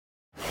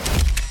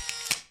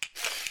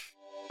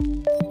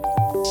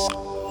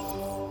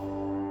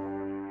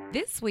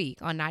This week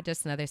on Not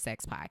Just Another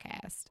Sex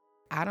Podcast,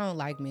 I don't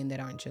like men that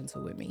aren't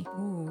gentle with me.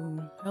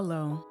 Ooh,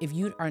 hello. If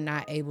you are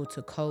not able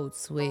to code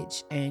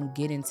switch and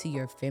get into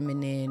your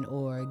feminine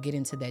or get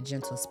into that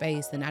gentle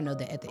space, then I know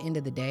that at the end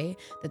of the day,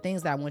 the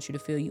things that I want you to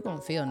feel, you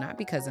won't feel not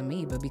because of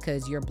me, but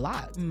because you're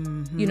blocked.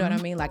 Mm-hmm. You know what I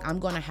mean? Like, I'm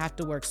going to have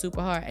to work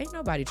super hard. Ain't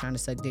nobody trying to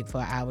suck dick for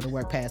an hour to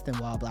work past them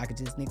wall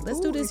blockages, nigga.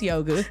 Let's do this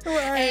yoga.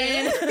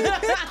 Right.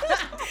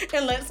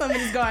 And let some of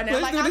these guard now.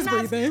 Like, I'm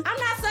not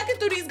sucking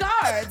through these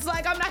guards.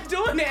 Like, I'm not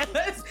doing that.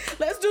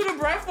 Let's do the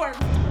breath work.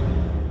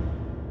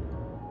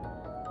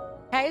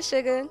 Hey,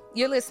 sugar.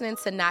 You're listening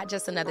to Not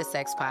Just Another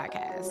Sex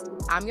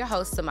Podcast. I'm your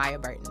host,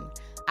 Samaya Burton.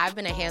 I've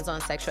been a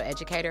hands-on sexual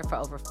educator for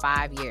over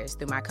 5 years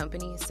through my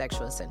company,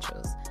 Sexual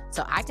Essentials.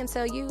 So I can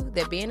tell you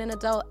that being an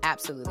adult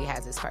absolutely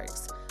has its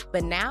perks.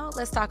 But now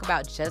let's talk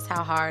about just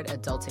how hard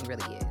adulting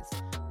really is.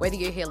 Whether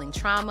you're healing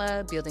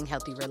trauma, building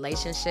healthy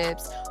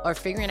relationships, or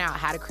figuring out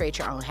how to create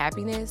your own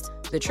happiness,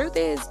 the truth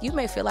is you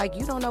may feel like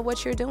you don't know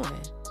what you're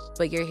doing,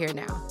 but you're here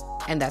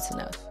now, and that's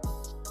enough.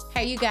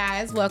 Hey, you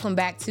guys, welcome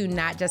back to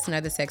Not Just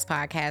Another Sex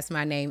Podcast.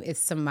 My name is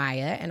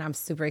Samaya, and I'm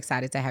super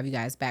excited to have you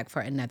guys back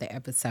for another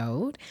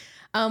episode.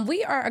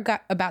 We are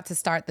about to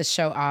start the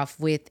show off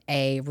with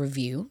a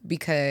review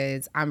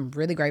because I'm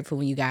really grateful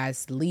when you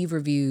guys leave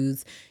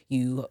reviews,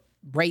 you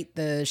rate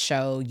the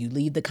show, you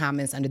leave the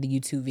comments under the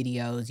YouTube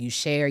videos, you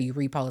share, you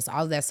repost.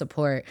 All of that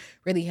support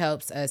really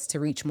helps us to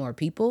reach more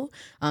people.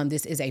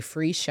 This is a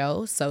free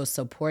show, so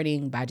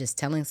supporting by just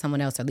telling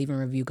someone else or leaving a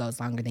review goes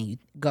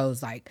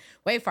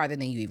way farther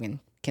than you even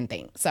can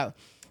think. So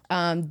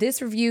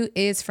this review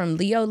is from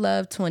Leo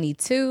Love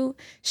 22.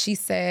 She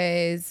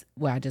says,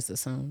 well, I just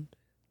assumed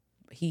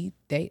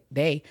they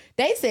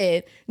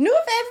said, new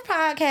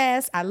favorite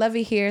podcast. I love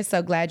it here.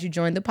 So glad you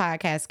joined the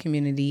podcast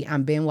community.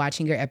 I've been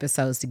watching your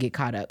episodes to get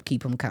caught up.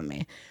 Keep them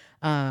coming.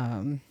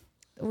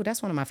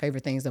 That's one of my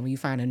favorite things, that when you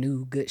find a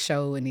new good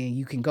show and then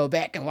you can go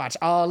back and watch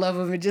all of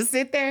them and just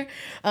sit there.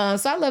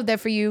 So I love that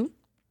for you.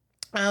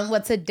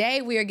 Well,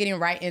 today we are getting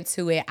right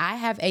into it. I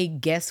have a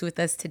guest with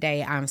us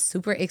today. I'm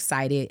super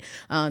excited.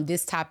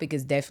 This topic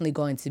is definitely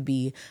going to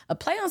be a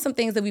play on some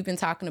things that we've been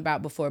talking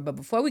about before. But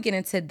before we get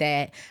into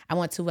that, I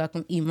want to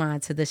welcome Iman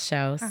to the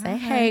show. Say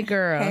hey,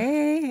 girl.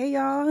 Hey,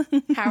 y'all.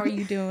 How are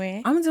you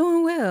doing? I'm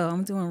doing well.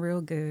 I'm doing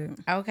real good.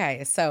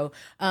 Okay, so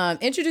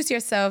introduce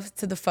yourself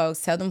to the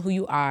folks. Tell them who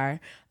you are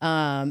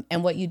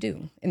and what you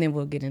do, and then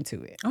we'll get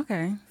into it.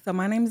 Okay, so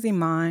my name is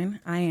Iman.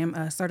 I am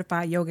a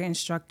certified yoga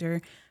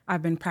instructor.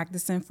 I've been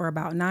practicing for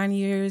about 9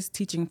 years,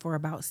 teaching for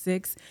about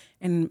 6.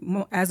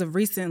 And as of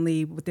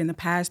recently, within the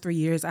past 3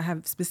 years, I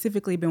have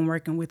specifically been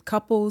working with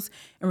couples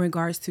in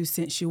regards to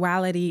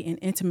sensuality and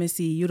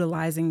intimacy,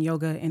 utilizing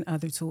yoga and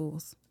other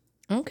tools.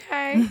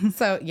 Okay.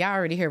 So y'all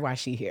already hear why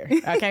she here.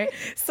 Okay.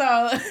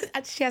 So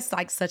she has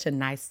like such a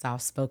nice,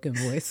 soft-spoken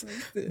voice,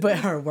 but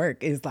her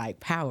work is like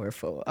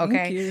powerful. Okay.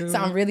 Thank you. So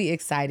I'm really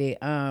excited.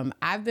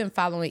 I've been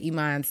following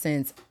Iman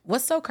since,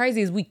 what's so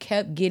crazy is we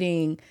kept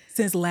getting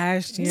since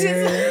last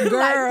year.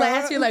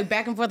 Last year, like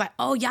back and forth, like,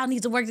 oh, y'all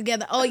need to work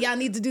together. Oh, y'all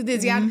need to do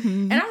this. Y'all.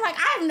 And I'm like,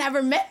 I've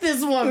never met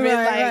this woman.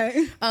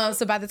 Right.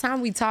 So by the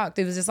time we talked,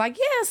 it was just like,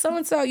 yeah,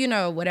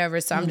 so-and-so,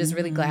 whatever. So I'm just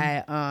really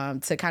glad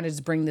to kind of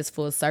just bring this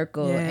full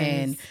circle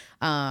and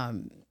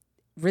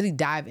really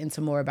dive into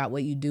more about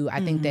what you do.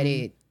 I think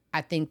that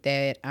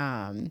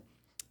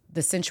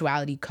the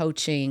sensuality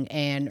coaching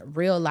and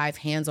real life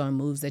hands-on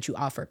moves that you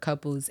offer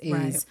couples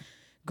is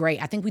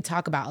great. I think we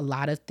talk about a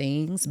lot of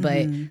things,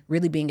 but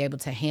really being able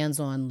to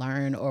hands-on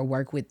learn or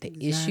work with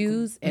the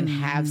issues and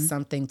have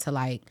something to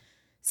like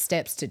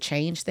steps to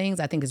change things,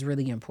 I think is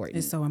really important.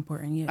 It's so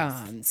important,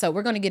 yes. So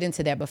we're going to get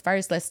into that. But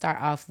first, let's start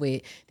off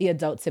with the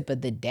adult tip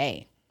of the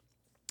day.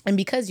 And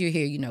because you're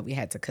here, we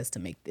had to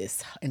custom make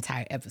this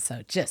entire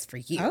episode just for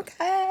you.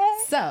 Okay.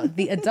 So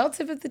the adult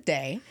tip of the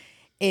day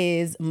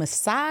is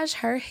massage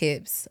her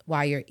hips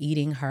while you're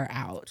eating her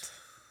out.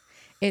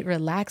 It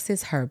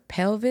relaxes her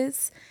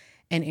pelvis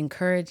and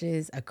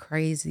encourages a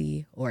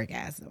crazy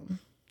orgasm.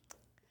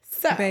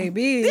 So,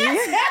 baby,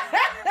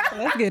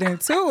 let's get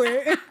into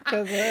it.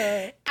 I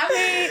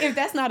mean, if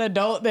that's not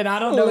adult, then I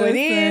don't know what it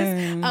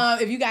is.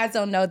 If you guys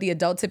don't know, the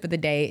adult tip of the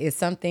day is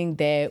something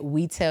that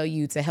we tell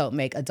you to help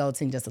make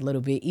adulting just a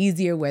little bit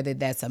easier, whether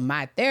that's a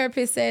My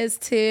Therapist Says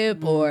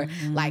tip or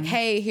like,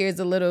 hey, here's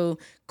a little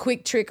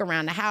quick trick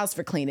around the house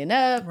for cleaning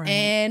up,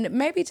 and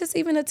maybe just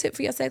even a tip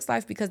for your sex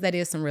life, because that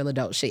is some real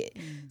adult shit.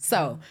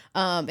 So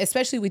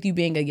especially with you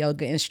being a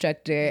yoga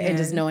instructor and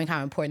just knowing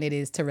how important it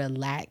is to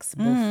relax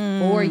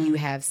before you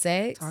have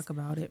sex. Talk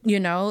about it.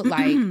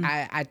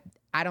 Like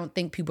I don't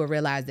think people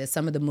realize that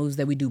some of the moves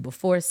that we do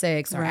before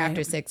sex or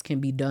after sex can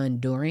be done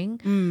during.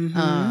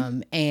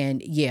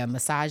 And yeah,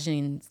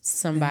 massaging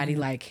somebody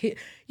like,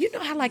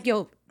 how like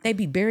they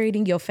be buried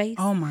in your face.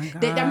 Oh my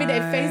God.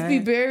 Their face be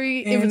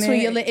buried in between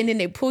your legs, and then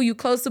they pull you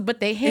closer, but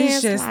their hands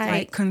it's just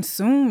like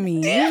consume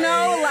me.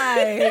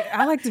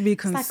 I like to be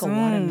consumed. It's like a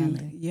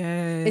watermelon.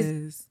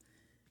 Yes.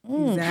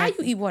 Exactly. How you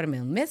eat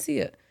watermelon?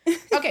 Messy up.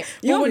 Okay,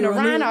 but when the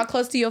rind all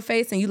close to your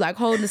face and you like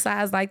holding the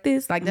sides like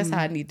this, like that's how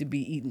I need to be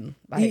eating.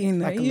 Like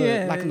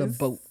a little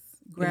boat.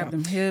 Grab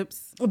them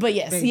hips. But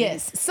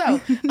yes.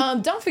 So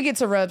don't forget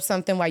to rub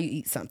something while you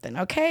eat something,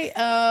 okay?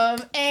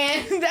 And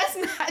that's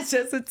not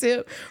just a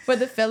tip for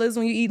the fellas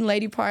when you're eating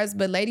lady parts,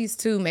 but ladies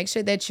too. Make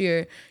sure that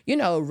you're,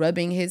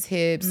 rubbing his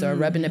hips or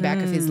rubbing the back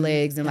of his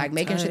legs and like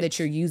making sure that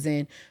you're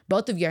using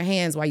both of your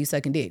hands while you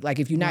sucking dick. Like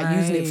if you're not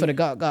using it for the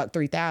Gawk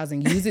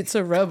 3000, use it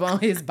to rub on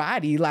his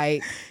body.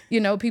 Like,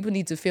 people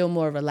need to feel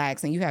more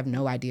relaxed and you have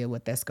no idea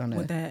what that's gonna.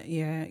 With that,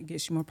 it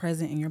gets you more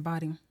present in your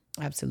body.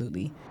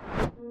 Absolutely.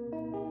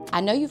 I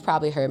know you've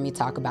probably heard me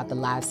talk about the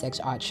live sex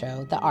art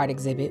show, the art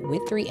exhibit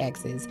with 3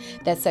 X's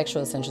that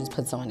Sexual Essentials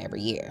puts on every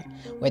year.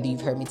 Whether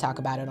you've heard me talk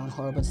about it on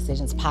Horrible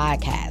Decisions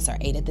podcast or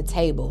 8 at the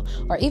Table,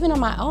 or even on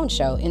my own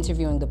show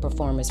interviewing the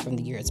performers from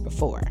the years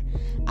before.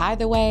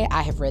 Either way,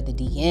 I have read the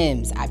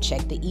DMs, I've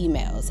checked the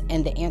emails,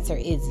 and the answer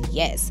is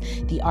yes,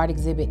 the art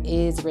exhibit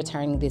is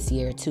returning this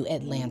year to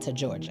Atlanta,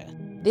 Georgia.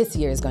 This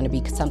year is going to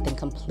be something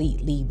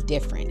completely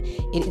different.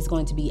 It is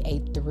going to be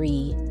a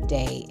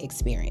 3-day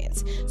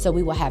experience. So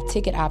we will have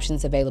ticket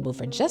options available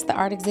for just the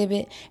art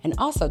exhibit and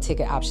also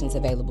ticket options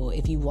available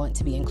if you want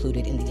to be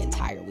included in the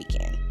entire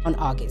weekend. On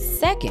August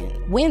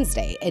 2nd,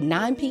 Wednesday at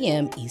 9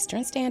 p.m.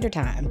 Eastern Standard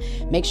Time,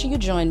 make sure you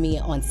join me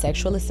on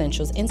Sexual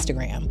Essentials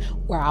Instagram,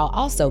 where I'll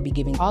also be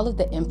giving all of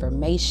the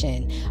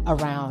information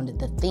around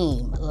the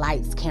theme,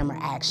 lights, camera,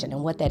 action,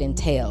 and what that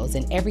entails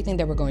and everything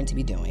that we're going to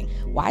be doing.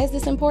 Why is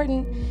this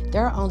important?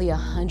 There are only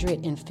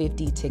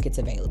 150 tickets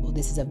available.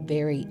 This is a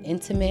very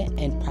intimate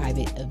and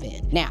private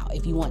event. Now,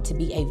 if you want to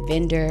be a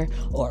vendor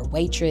or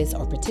waitress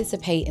or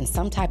participate in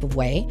some type of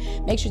way,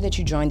 make sure that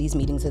you join these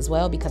meetings as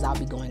well because I'll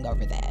be going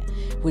over that.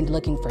 We're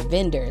looking for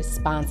vendors,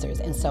 sponsors,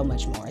 and so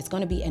much more. It's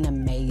going to be an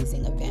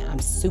amazing event. I'm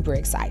super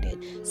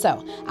excited.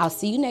 So I'll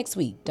see you next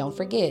week. Don't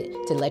forget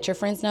to let your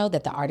friends know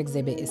that the art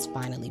exhibit is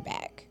finally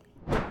back.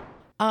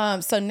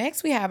 So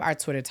next we have our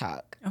Twitter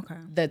talk. Okay.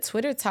 The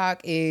Twitter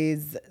talk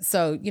is,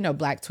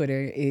 Black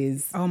Twitter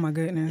is... Oh my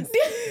goodness.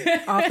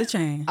 Off the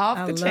chain.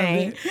 Off the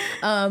chain.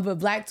 But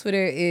Black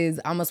Twitter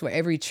is almost where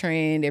every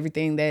trend,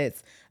 everything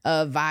that's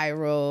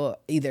viral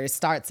either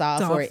starts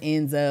off or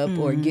ends up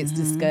or gets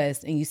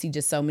discussed. And you see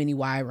just so many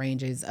wide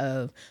ranges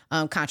of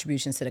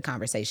contributions to the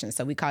conversation.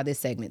 So we call this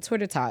segment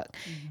Twitter Talk.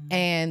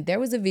 And there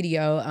was a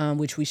video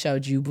which we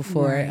showed you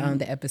before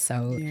the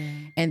episode. Yeah.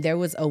 And there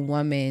was a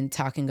woman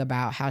talking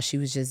about how she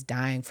was just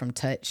dying from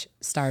touch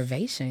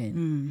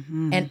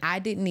starvation. And I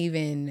didn't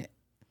even...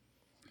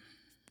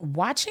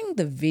 Watching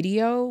the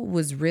video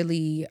was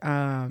really...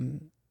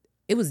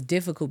 it was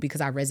difficult because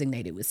I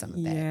resonated with some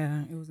of that.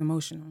 Yeah, it was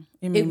emotional.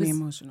 It made me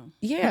emotional.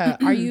 Yeah.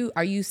 Are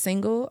you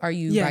single? Are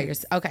you by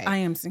yourself? Okay. I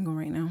am single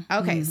right now.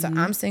 Okay, so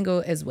I'm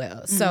single as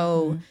well.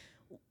 So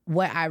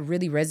what I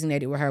really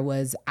resonated with her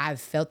was I've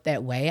felt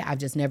that way. I've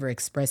just never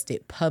expressed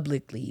it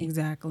publicly.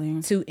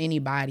 Exactly. To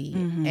anybody.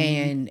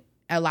 And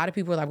a lot of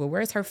people are like, well,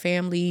 where's her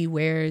family?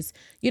 Where's,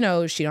 she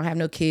don't have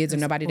no kids or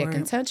nobody that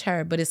can touch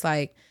her. But it's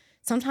like,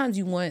 sometimes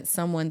you want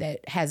someone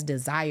that has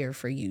desire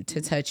for you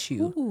to touch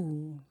you.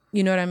 Ooh.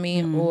 You know what I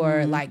mean?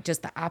 Or like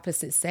just the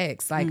opposite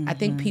sex. Like I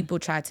think people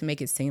try to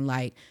make it seem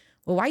like,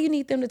 well, why you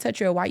need them to touch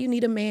you or why you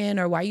need a man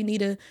or why you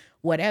need a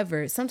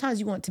whatever. Sometimes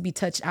you want to be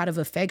touched out of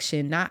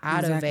affection, not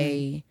out of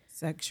a...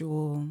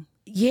 Sexual...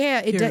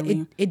 Yeah,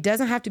 it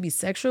doesn't have to be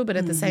sexual, but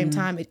at the same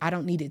time, I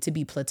don't need it to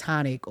be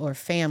platonic or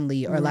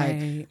family or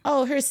like,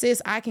 oh, here,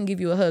 sis, I can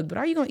give you a hug, but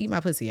are you going to eat my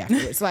pussy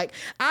afterwards? Like,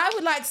 I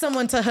would like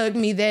someone to hug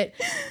me that,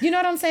 you know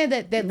what I'm saying,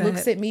 that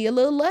looks at me a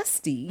little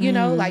lusty,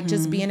 like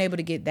just being able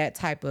to get that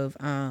type of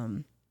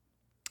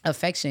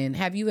affection.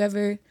 Have you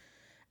ever,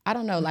 I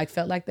don't know, like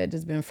felt like that,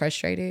 just been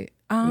frustrated?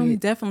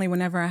 Definitely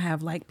whenever I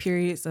have like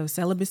periods of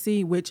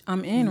celibacy, which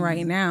I'm in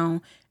right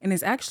now, and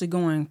it's actually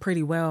going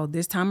pretty well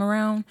this time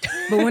around.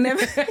 But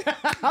whenever,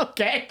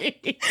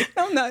 okay,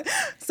 I'm not.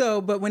 So,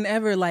 but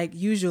whenever like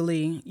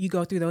usually you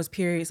go through those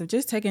periods of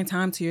just taking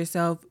time to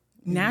yourself,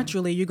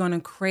 naturally you're going to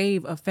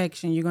crave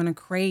affection. You're going to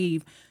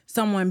crave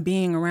someone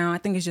being around. I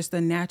think it's just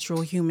a natural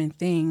human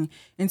thing,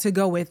 and to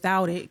go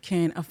without it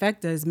can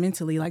affect us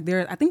mentally. Like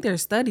I think there are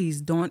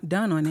studies done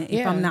on it,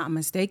 if I'm not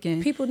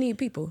mistaken. People need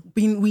people.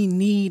 We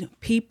need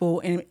people,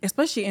 and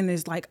especially in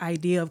this like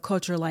idea of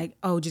culture, like,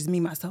 oh, just me,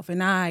 myself,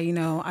 and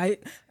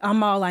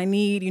I'm all I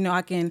need.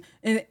 I can,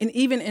 and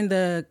even in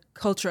the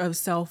culture of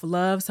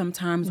self-love,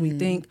 sometimes we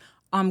think,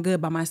 I'm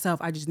good by myself,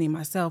 I just need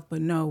myself.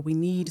 But no, we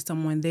need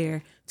someone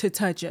there to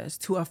touch us,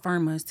 to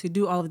affirm us, to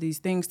do all of these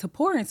things, to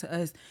pour into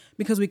us,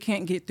 because we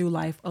can't get through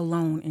life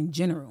alone in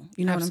general.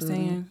 You know Absolutely.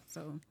 What I'm saying?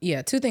 So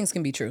yeah, two things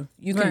can be true.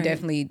 You can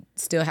definitely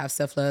still have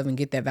self-love and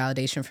get that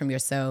validation from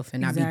yourself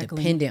and not be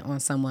dependent on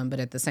someone, but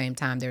at the same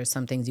time, there are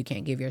some things you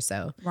can't give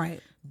yourself.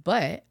 Right.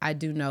 But I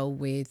do know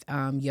with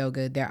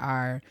yoga, there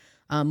are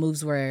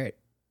moves where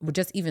we're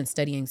just even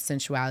studying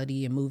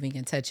sensuality and moving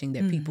and touching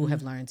that people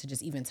have learned to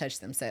just even touch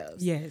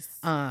themselves. Yes.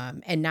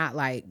 And not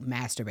like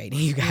masturbating,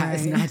 you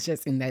guys, not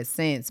just in that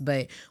sense,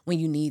 but when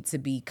you need to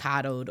be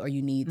coddled or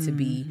you need to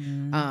be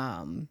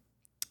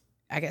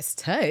I guess,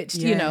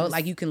 touched,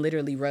 like you can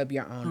literally rub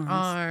your own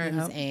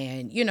arms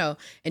and,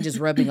 and just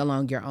rubbing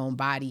along your own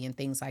body and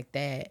things like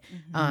that,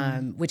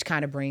 which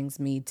kind of brings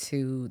me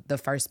to the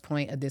first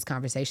point of this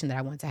conversation that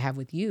I want to have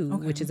with you,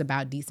 which is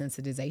about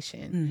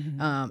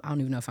desensitization. I don't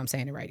even know if I'm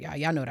saying it right, y'all.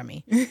 Y'all know what I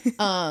mean.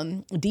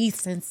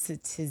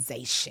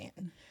 Desensitization.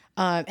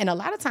 And a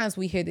lot of times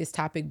we hear this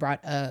topic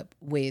brought up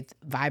with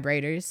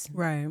vibrators,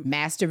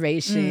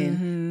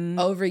 masturbation,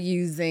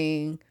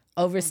 overusing,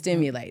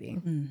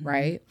 overstimulating,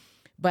 right?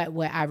 But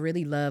what I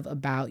really love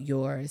about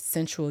your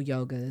sensual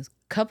yoga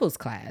couples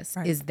class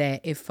is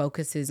that it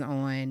focuses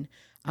on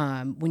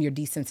when you're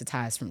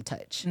desensitized from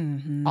touch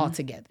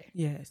altogether.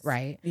 Yes.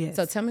 Right? Yes.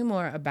 So tell me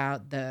more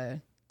about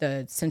the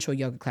sensual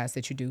yoga class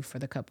that you do for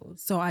the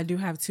couples. So I do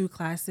have 2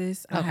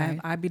 classes. I have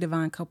I Be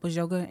Divine Couples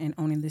Yoga and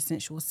Owning the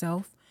Sensual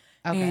Self.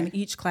 And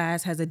each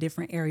class has a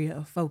different area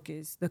of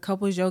focus. The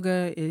couples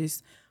yoga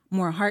is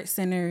more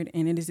heart-centered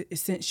and it is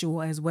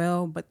sensual as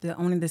well. But the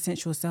Owning the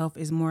Sensual Self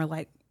is more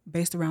like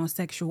based around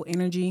sexual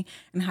energy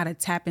and how to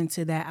tap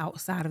into that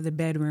outside of the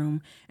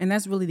bedroom. And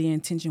that's really the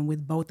intention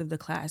with both of the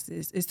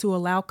classes, is to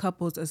allow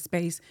couples a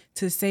space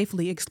to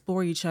safely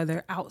explore each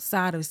other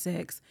outside of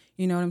sex.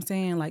 You know what I'm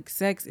saying? Like,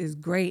 sex is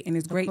great, and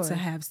it's great to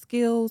have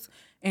skills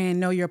and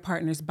know your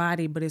partner's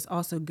body, but it's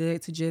also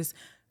good to just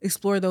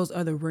explore those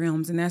other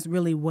realms. And that's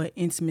really what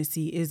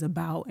intimacy is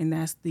about. And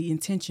that's the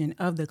intention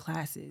of the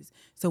classes.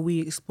 So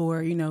we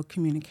explore,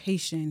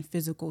 communication,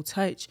 physical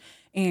touch.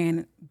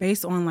 And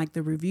based on like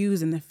the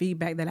reviews and the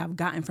feedback that I've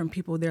gotten from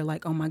people, they're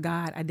like, oh my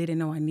God, I didn't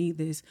know I need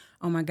this.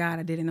 Oh my God,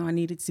 I didn't know I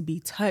needed to be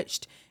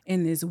touched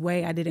in this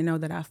way. I didn't know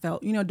that I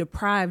felt,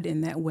 deprived in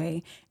that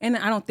way. And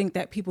I don't think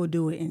that people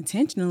do it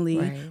intentionally.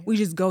 Right. We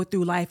just go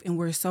through life and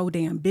we're so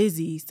damn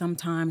busy.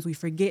 Sometimes we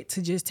forget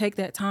to just take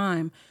that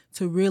time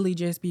to really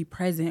just be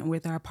present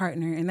with our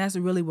partner. And that's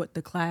really what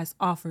the class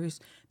offers,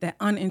 that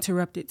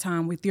uninterrupted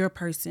time with your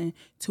person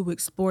to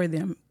explore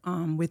them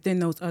within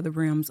those other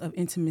realms of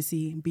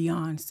intimacy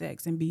beyond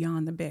sex and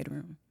beyond the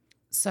bedroom.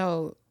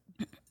 So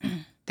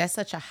that's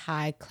such a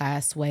high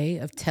class way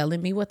of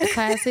telling me what the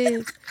class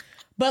is.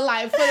 But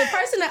like, for the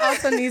person that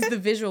also needs the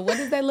visual, what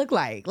does that look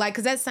like? Like,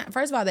 because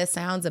first of all, that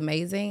sounds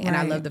amazing. And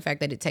I love the fact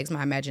that it takes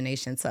my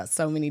imagination to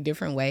so many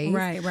different ways.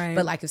 Right.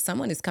 But like, if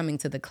someone is coming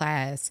to the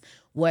class,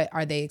 what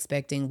are they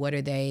expecting? What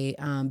are they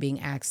being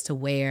asked to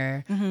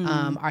wear?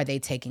 Are they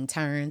taking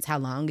turns? How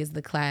long is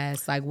the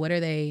class? Like, what are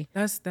they?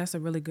 That's a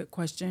really good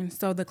question.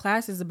 So the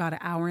class is about an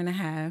hour and a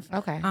half.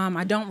 Okay.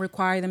 I don't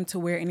require them to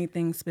wear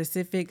anything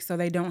specific, so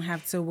they don't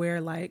have to wear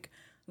like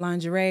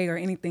lingerie or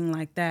anything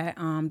like that.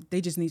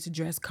 They just need to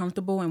dress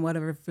comfortable and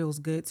whatever feels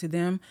good to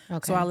them.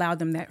 Okay. So I allow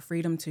them that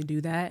freedom to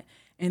do that.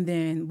 And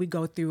then we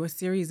go through a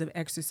series of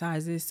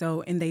exercises.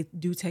 And they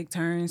do take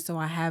turns. So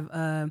I have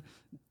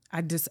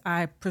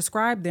I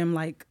prescribe them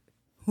like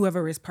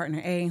whoever is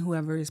partner A and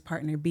whoever is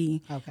partner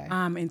B. Okay.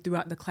 And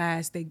throughout the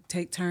class, they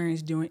take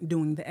turns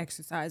doing the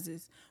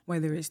exercises,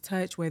 whether it's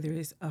touch, whether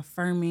it's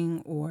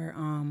affirming, or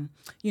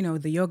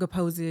the yoga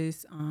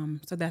poses.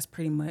 So that's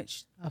pretty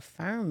much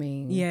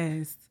affirming.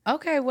 Yes.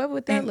 Okay. What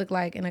would that look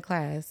like in a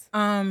class?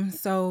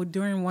 So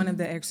during one of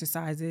the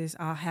exercises,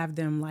 I'll have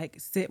them like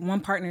sit.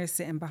 One partner is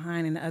sitting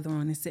behind, and the other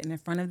one is sitting in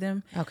front of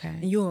them. Okay.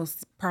 And you'll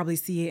probably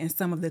see it in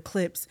some of the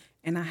clips.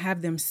 And I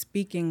have them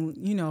speaking,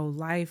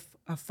 life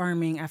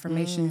affirming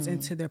affirmations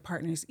into their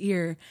partner's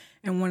ear.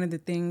 And one of the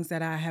things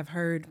that I have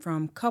heard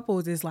from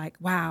couples is like,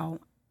 wow,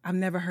 I've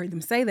never heard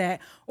them say that,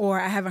 or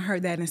I haven't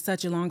heard that in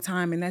such a long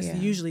time. And that's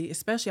usually,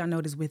 especially I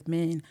notice with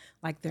men,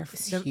 like their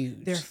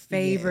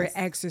favorite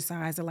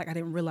exercise. They're like, I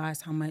didn't realize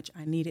how much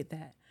I needed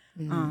that.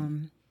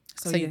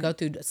 So you go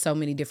through so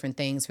many different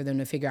things for them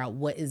to figure out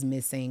what is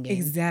missing.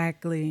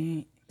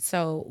 Exactly.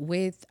 So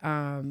with,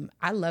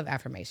 I love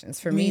affirmations.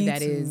 For me,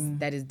 that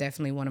is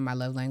definitely one of my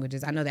love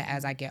languages. I know that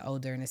as I get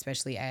older, and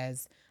especially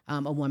as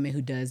a woman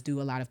who does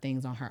do a lot of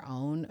things on her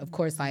own, of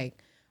course,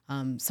 like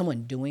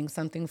someone doing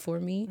something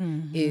for me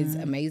is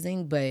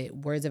amazing, but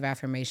words of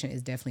affirmation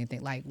is definitely a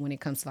thing. Like when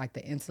it comes to like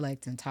the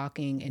intellect and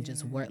talking and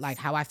just like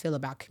how I feel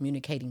about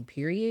communicating,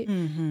 period,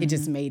 it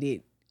just made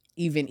it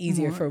even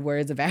easier for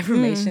words of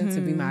affirmation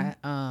to be my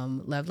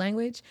love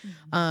language.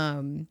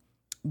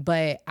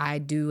 But I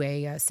do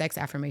a sex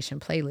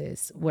affirmation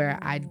playlist where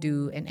I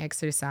do an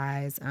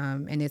exercise,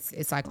 and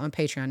it's like on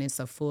Patreon. It's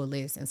a full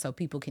list, and so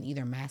people can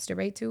either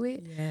masturbate to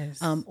it,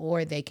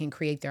 or they can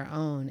create their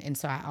own. And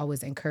so I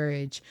always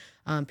encourage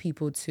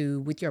people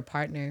to, with your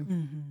partner,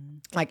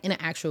 like in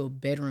an actual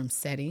bedroom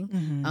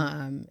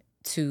setting,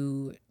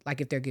 to,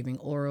 like if they're giving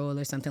oral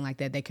or something like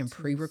that, they can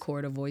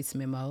pre-record a voice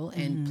memo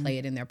and play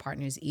it in their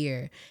partner's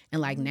ear.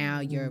 And like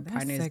now your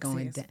partner is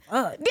going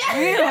down.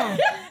 Damn.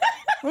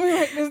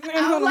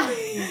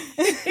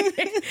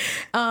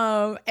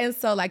 And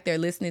so like they're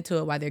listening to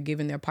it while they're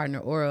giving their partner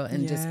oral,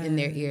 and just in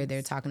their ear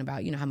they're talking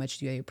about how much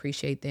do you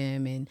appreciate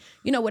them, and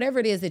whatever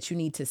it is that you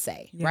need to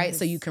say, right?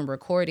 So you can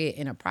record it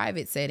in a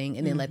private setting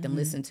and then let them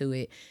listen to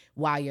it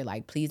while you're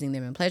like pleasing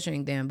them and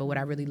pleasuring them. But what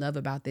I really love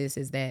about this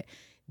is that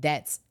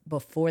that's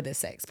before the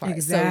sex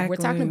part. So we're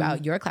talking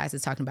about, your class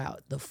is talking about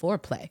the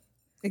foreplay.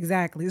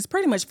 Exactly. It's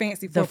pretty much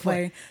fancy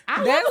foreplay. I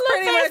love That's a little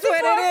pretty much fancy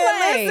what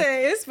foreplay. it is. Listen,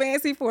 it's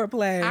fancy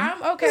foreplay.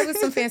 I'm okay with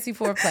some fancy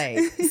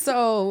foreplay.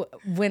 So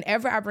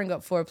whenever I bring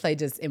up foreplay,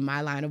 just in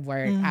my line of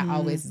work, I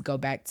always go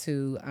back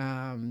to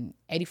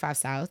 85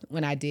 South.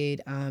 When I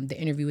did the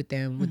interview with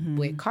them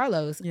with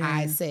Carlos,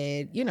 I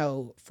said,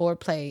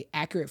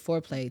 accurate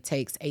foreplay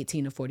takes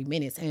 18 to 40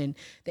 minutes. And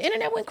the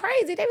internet went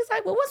crazy. They was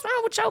like, well, what's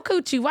wrong with your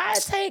coochie? Why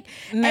it take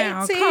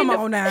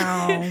 18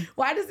 now.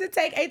 Why does it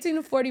take 18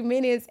 to 40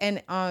 minutes?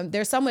 And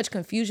there's so much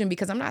confusion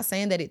because I'm not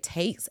saying that it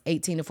takes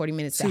 18 to 40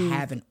 minutes to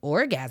have an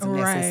orgasm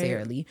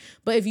necessarily.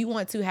 But if you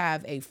want to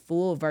have a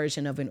full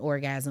version of an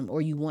orgasm,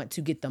 or you want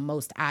to get the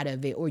most out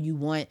of it, or you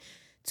want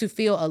to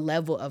feel a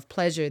level of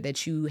pleasure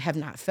that you have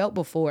not felt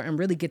before and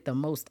really get the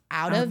most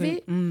out of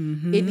it,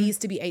 it needs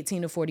to be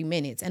 18 to 40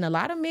 minutes. And a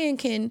lot of men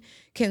can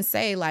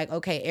say like,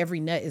 okay, every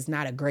nut is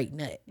not a great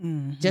nut.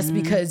 Just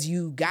because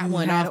you got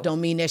one off don't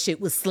mean that shit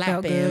was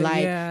slapping.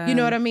 Like, you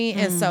know what I mean?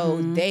 And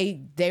so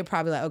they're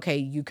probably like, okay,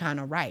 you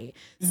kind of right.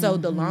 So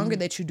the longer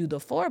that you do the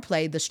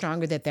foreplay, the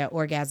stronger that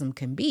orgasm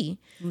can be.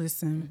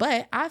 Listen.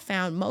 But I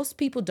found most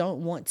people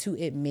don't want to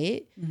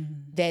admit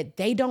that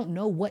they don't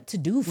know what to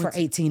do for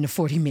 18 to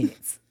 40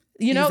 minutes.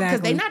 You know, because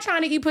they're not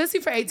trying to eat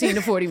pussy for 18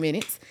 to 40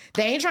 minutes.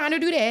 They ain't trying to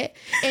do that.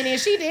 And then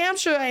she damn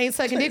sure ain't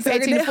sucking dick for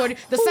 18 to 40.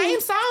 The same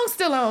song's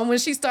still on when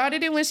she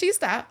started and when she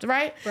stopped,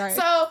 right?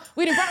 So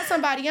we done brought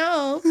somebody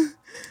on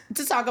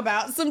to talk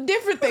about some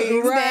different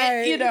things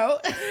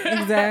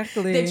that,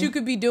 that you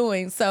could be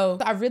doing. So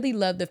I really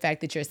love the fact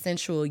that your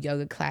sensual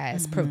yoga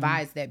class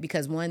provides that,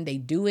 because one, they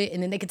do it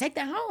and then they can take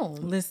that home.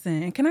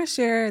 Listen, can I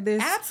share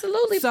this?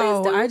 Absolutely,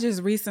 so please do. I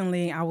just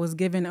recently, I was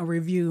given a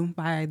review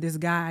by this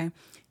guy.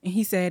 And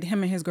he said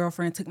him and his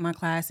girlfriend took my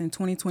class in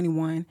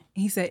 2021.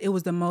 He said it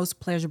was the most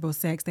pleasurable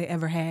sex they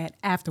ever had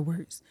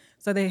afterwards.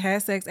 So they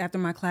had sex after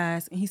my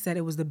class, and he said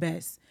it was the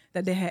best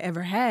that they had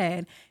ever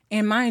had.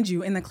 And mind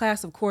you, in the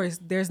class, of course,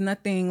 there's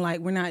nothing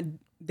like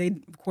they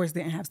of course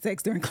didn't have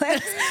sex during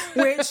class,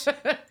 which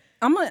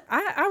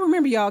I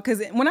remember y'all,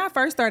 because when I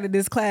first started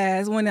this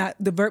class, when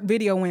the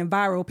video went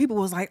viral, people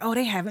was like, oh,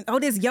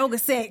 this yoga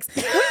sex.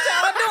 What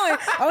y'all doing?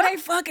 Oh, they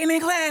fucking in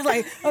class.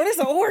 Like, oh, this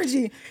an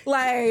orgy.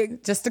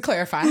 Like, just to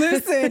clarify.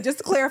 Listen, just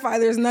to clarify,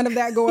 there's none of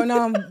that going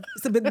on.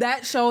 But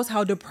that shows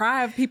how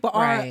deprived people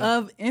are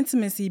of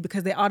intimacy,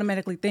 because they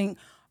automatically think,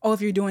 oh,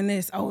 if you're doing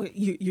this, oh,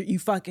 you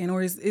fucking,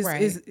 or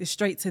it's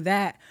straight to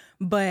that.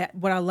 But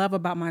what I love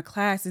about my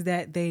class is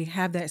that they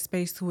have that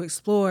space to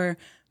explore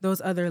those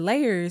other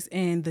layers,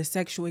 and the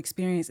sexual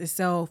experience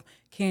itself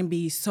can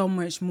be so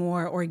much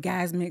more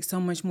orgasmic, so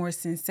much more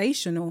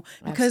sensational,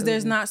 because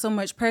there's not so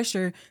much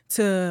pressure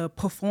to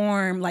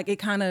perform. Like, it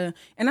kind of,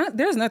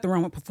 there's nothing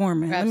wrong with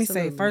performing. Let me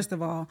say, first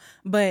of all,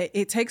 but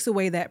it takes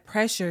away that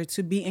pressure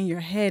to be in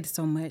your head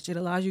so much. It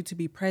allows you to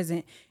be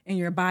present in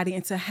your body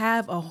and to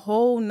have a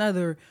whole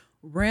nother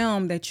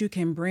realm that you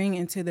can bring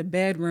into the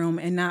bedroom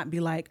and not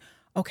be like,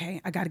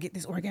 okay, I got to get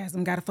this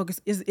orgasm, got to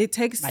focus. It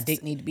takes... My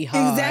dick need to be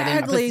hard. Exactly.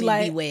 And my pussy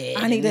need to be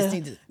wet. I need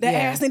the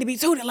ass need to be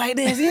tooted like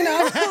this,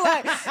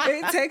 like,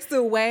 it takes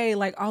away,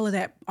 like, all of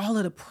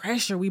the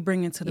pressure we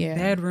bring into the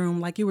bedroom.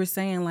 Like you were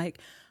saying, like,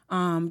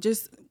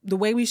 just the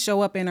way we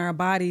show up in our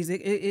bodies,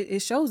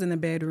 it shows in the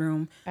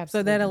bedroom. Absolutely.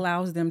 So that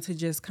allows them to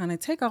just kind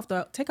of take off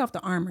the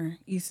armor,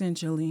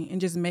 essentially,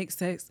 and just make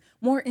sex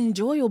more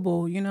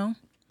enjoyable,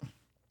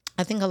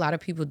 I think a lot of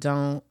people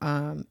don't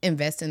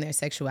invest in their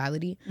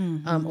sexuality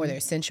or their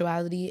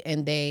sensuality,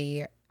 and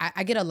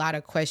I get a lot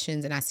of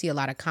questions and I see a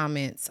lot of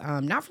comments,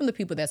 not from the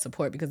people that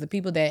support, because the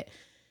people that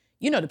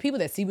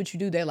see what you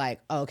do, they're like,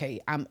 oh, okay,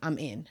 I'm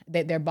in.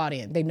 They're bought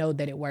in. They know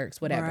that it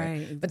works, whatever.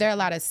 Right. But there are a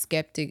lot of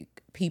skeptic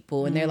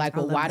people, and they're like,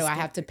 well, why do I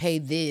have to pay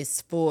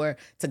this to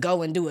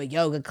go and do a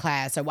yoga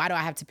class, or why do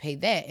I have to pay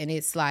that? And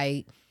it's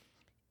like,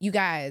 you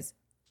guys,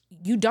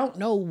 you don't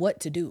know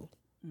what to do.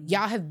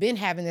 Y'all have been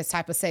having this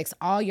type of sex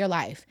all your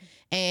life,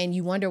 and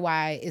you wonder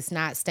why it's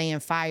not staying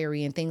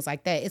fiery and things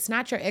like that. It's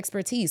not your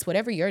expertise.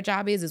 Whatever your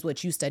job is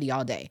what you study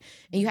all day.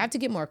 And you have to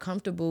get more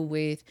comfortable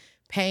with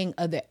paying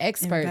other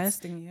experts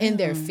in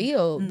their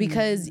field,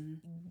 because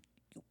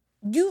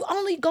you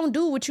only gonna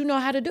do what you know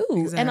how to do.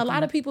 Exactly. And a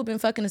lot of people been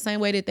fucking the same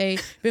way that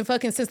they've been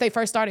fucking since they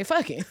first started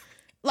fucking.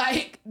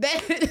 Like,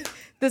 that,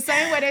 the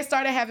same way they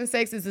started having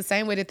sex is the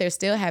same way that they're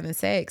still having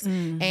sex.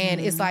 And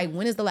it's like,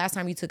 when is the last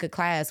time you took a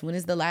class? When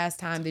is the last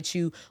time that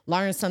you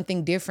learned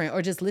something different,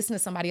 or just listen to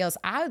somebody else?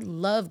 I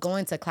love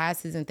going to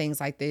classes and things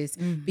like this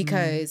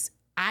because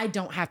I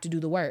don't have to do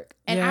the work.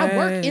 And I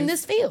work in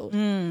this field.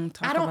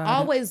 I don't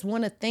always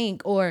want to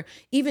think or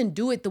even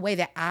do it the way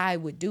that I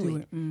would do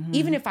it.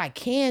 Even if I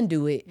can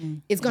do it,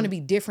 it's going to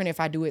be different if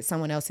I do it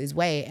someone else's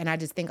way. And I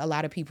just think a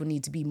lot of people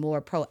need to be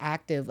more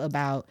proactive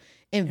about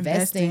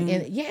investing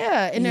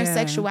in their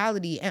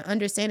sexuality, and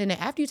understanding that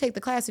after you take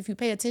the class, if you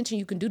pay attention,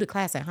 you can do the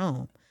class at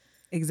home.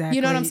 Exactly.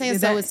 You know what I'm saying?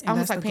 So it's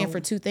almost like paying for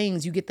two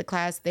things. You get the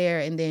class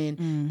there, and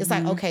then it's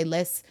like, okay,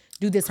 let's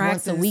do this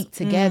once a week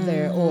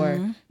together,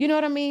 or, you know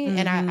what I mean?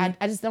 And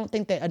I just don't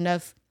think that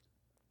enough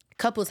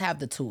couples have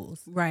the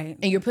tools. Right.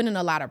 And you're putting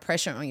a lot of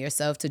pressure on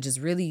yourself to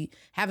just really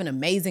have an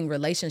amazing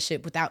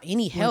relationship without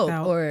any help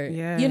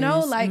you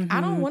know, like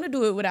I don't want to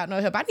do it without no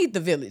help. I need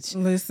the village.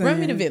 Listen. Run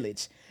me the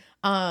village.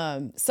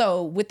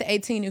 So with the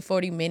 18 to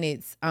 40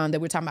 minutes that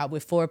we're talking about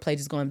with foreplay,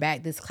 just going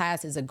back, this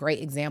class is a great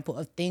example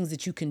of things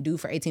that you can do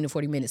for 18 to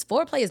 40 minutes.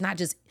 Foreplay is not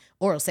just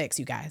oral sex,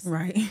 you guys.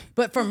 Right.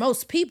 But for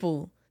most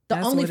people, the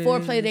only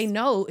foreplay they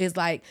know is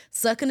like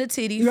sucking a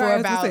titty for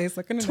about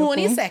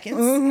 20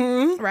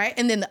 seconds, right?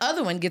 And then the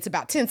other one gets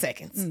about 10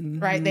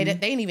 seconds, right? They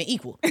ain't even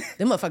equal.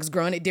 Them motherfuckers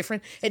growing at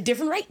different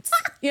rates,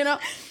 you know?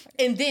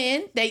 And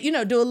then they, you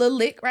know, do a little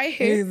lick right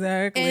here.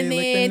 Exactly. And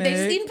then they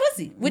just eating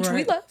pussy, which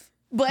we love.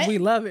 But we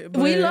love it.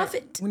 We love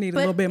it. We need a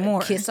little bit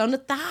more. Kiss on the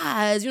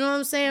thighs, you know what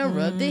I'm saying?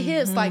 Rub the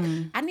hips. Like,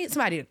 I need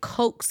somebody to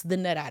coax the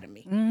nut out of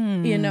me,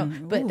 you know?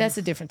 But that's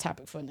a different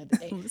topic for another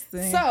day.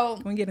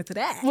 So we get into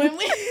that.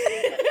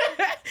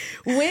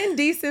 When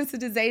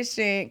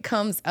desensitization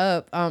comes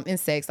up in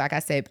sex, like I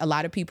said, a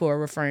lot of people are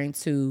referring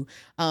to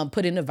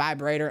putting a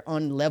vibrator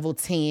on level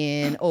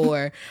 10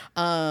 or,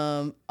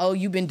 oh,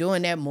 you've been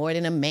doing that more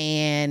than a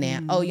man.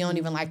 And, oh, you don't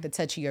even like the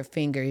touch of your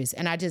fingers.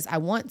 And I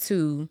want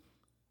to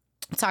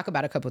talk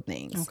about a couple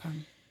things. Okay.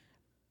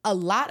 A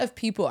lot of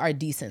people are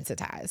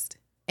desensitized,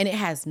 and it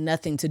has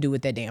nothing to do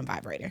with that damn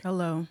vibrator.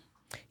 Hello.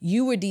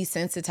 You were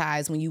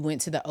desensitized when you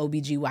went to the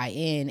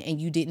OBGYN and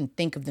you didn't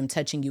think of them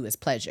touching you as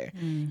pleasure.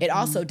 It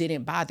also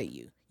didn't bother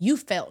you. You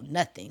felt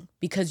nothing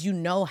because you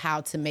know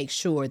how to make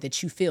sure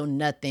that you feel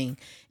nothing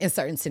in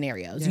certain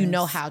scenarios. Yes. You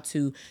know how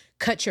to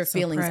cut your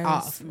feelings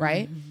off,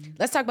 right?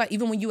 Let's talk about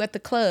even when you at the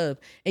club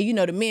and you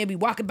know the men be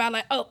walking by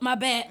like, oh, my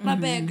bad,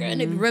 girl, and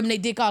they be rubbing their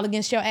dick all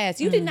against your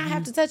ass. You did not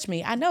have to touch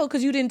me. I know,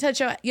 because you didn't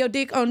touch your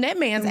dick on that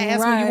man's ass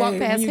when you walk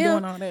past him.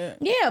 Doing all that.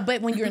 Yeah,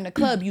 but when you're in the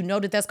club, you know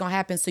that that's gonna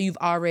happen, so you've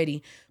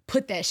already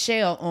put that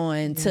shell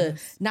on to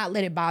not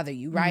let it bother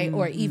you, right?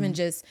 Or even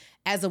just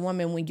as a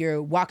woman when you're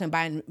walking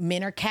by and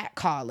men are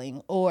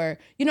catcalling, or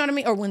you know what I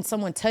mean? Or when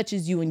someone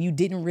touches you and you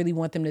didn't really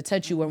want them to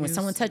touch you, or when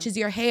someone touches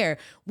your hair.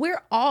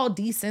 We're all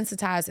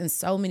desensitized in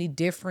so many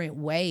different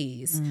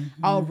ways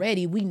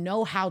already. We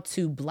know how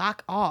to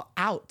block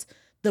out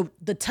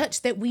the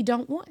touch that we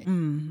don't want,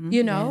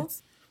 you know?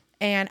 Yes.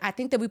 And I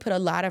think that we put a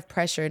lot of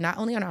pressure, not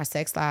only on our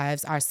sex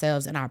lives,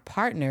 ourselves, and our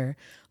partner,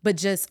 but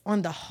just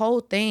on the whole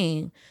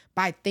thing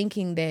by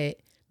thinking that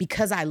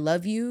because I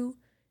love you,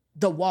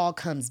 the wall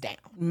comes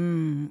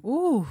down.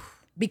 Ooh.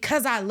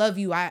 Because I love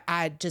you,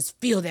 I just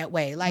feel that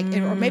way. Like,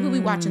 or maybe we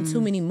watching too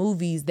many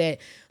movies that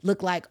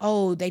look like,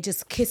 oh, they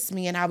just kissed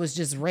me and I was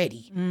just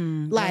ready.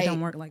 Like, it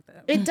don't work like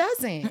that. It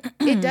doesn't.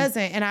 It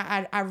doesn't. And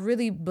I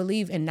really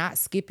believe in not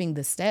skipping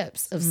the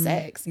steps of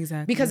sex.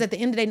 Exactly. Because at the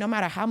end of the day, no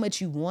matter how much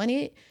you want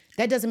it,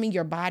 that doesn't mean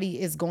your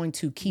body is going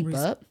to keep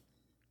up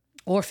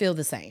or feel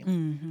the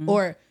same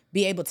or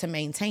be able to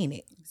maintain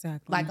it.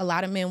 Exactly. Like a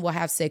lot of men will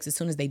have sex as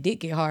soon as they did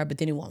get hard, but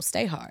then it won't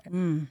stay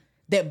hard.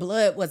 That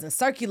blood wasn't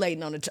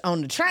circulating on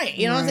the train.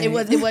 You know what I'm saying?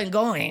 It wasn't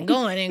going.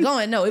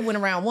 No, it went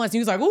around once. And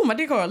you was like, oh, my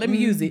dick hard. Let me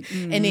use it.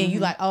 And then you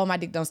like, oh, my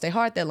dick don't stay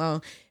hard that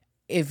long.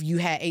 If you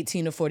had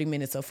 18 to 40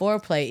 minutes of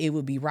foreplay, it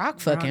would be rock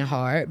fucking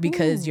hard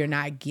because you're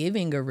not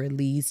giving a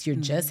release. You're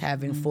just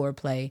having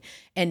foreplay.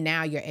 And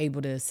now you're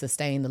able to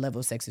sustain the level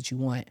of sex that you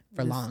want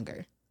for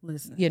longer.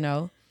 Listen. You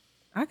know?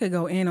 I could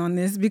go in on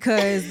this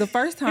because the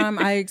first time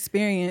I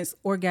experienced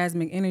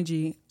orgasmic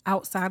energy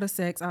outside of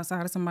sex,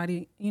 outside of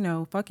somebody, you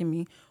know, fucking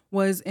me,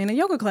 was in a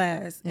yoga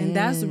class. And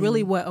that's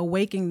really what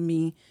awakened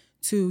me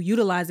to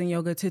utilizing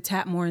yoga to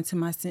tap more into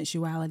my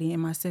sensuality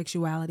and my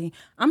sexuality.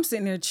 I'm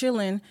sitting there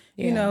chilling,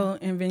 you know,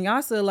 and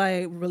Vinyasa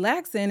like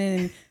relaxing,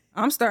 and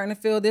I'm starting to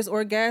feel this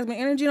orgasmic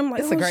energy. And I'm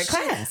like, it's a great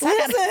class.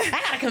 I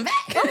gotta come back.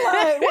 I'm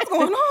like, what's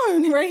going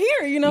on right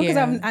here? You know,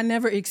 because I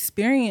never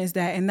experienced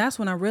that. And that's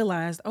when I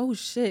realized, oh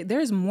shit,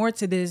 there's more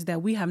to this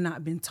that we have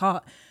not been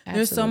taught. Absolutely.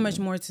 There's so much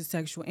more to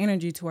sexual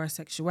energy, to our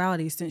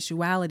sexuality,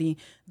 sensuality,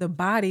 the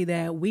body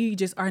that we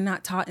just are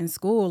not taught in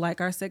school.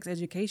 Like our sex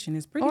education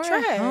is pretty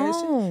trash. At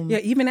home. Yeah,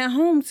 even at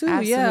home too.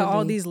 Absolutely. Yeah,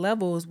 all these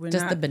levels.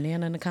 Just the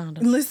banana and the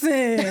condom.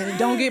 Listen,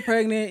 don't get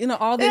pregnant. You know,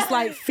 all this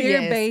like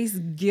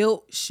fear-based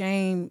guilt,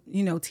 shame,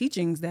 you know,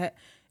 teachings that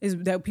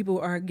people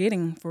are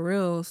getting for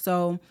real.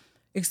 So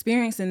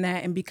experiencing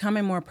that and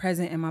becoming more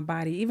present in my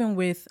body, even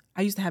with,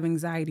 I used to have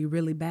anxiety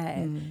really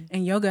bad,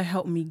 and yoga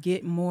helped me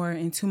get more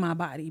into my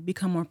body,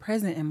 become more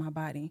present in my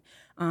body,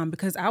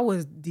 because I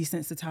was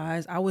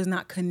desensitized. I was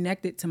not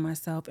connected to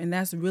myself, and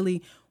that's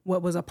really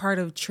what was a part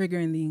of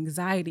triggering the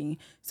anxiety.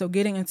 So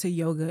getting into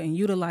yoga and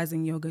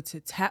utilizing yoga to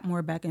tap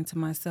more back into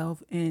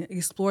myself and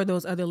explore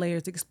those other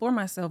layers, explore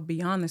myself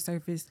beyond the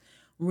surface,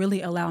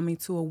 really allow me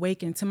to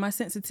awaken to my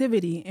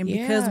sensitivity. And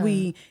because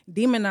we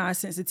demonize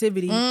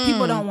sensitivity,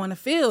 people don't want to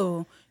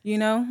feel, you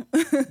know?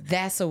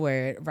 That's a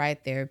word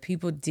right there.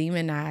 People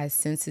demonize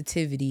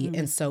sensitivity.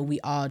 And so we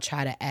all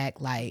try to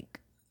act like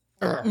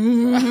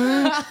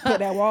Put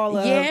that wall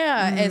up.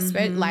 Yeah,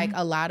 especially like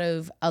a lot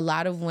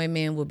of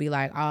women will be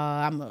like, "Oh,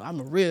 I'm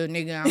a real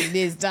nigga. I'm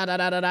this da da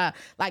da da da,"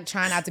 like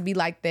trying not to be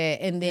like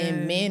that. And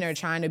then men are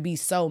trying to be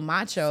so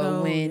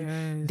macho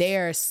when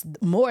they're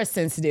more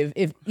sensitive,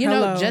 if you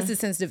know, just as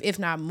sensitive, if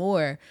not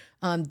more,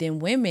 than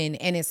women.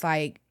 And it's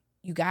like,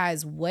 you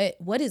guys,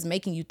 what is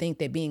making you think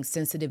that being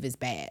sensitive is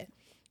bad?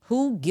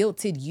 Who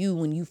guilted you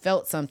when you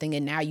felt something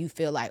and now you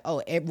feel like,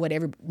 oh,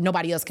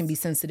 nobody else can be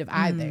sensitive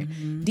either?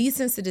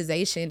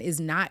 Desensitization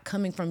is not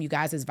coming from you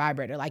guys'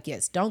 vibrator. Like,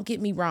 yes, don't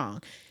get me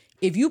wrong.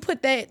 If you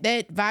put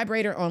that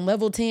vibrator on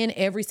level 10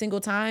 every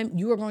single time,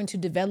 you are going to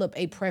develop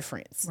a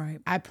preference. Right.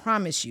 I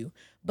promise you.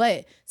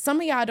 But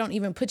some of y'all don't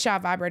even put y'all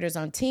vibrators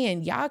on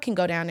 10. Y'all can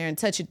go down there and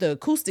touch it the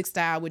acoustic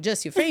style with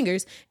just your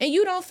fingers and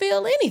you don't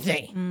feel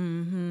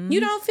anything.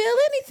 You don't feel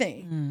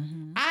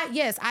anything.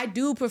 I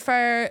do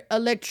prefer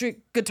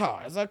electric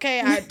guitars.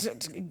 Okay.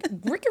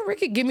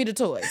 Ricky, give me the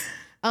toys.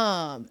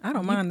 I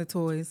don't mind the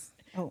toys.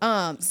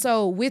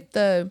 So with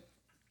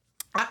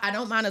I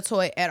don't mind a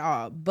toy at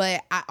all,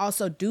 but I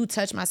also do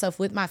touch myself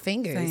with my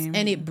fingers. Same.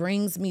 And it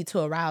brings me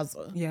to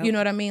arousal. Yep. You know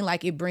what I mean?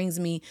 Like, it brings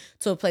me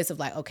to a place of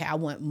like, okay, I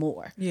want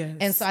more. Yes.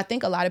 And so I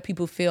think a lot of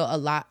people feel a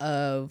lot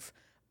of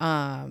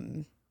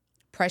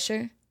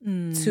pressure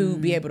to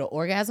be able to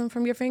orgasm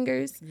from your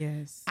fingers.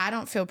 Yes. I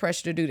don't feel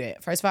pressure to do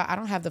that. First of all, I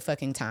don't have the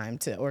fucking time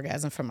to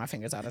orgasm from my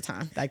fingers all the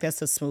time. Like,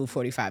 that's a smooth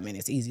 45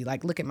 minutes, easy.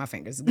 Like, look at my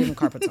fingers, give them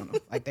carpets on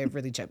them. Like, they're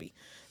really chubby.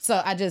 So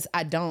I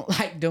don't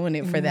like doing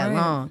it for that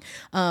long.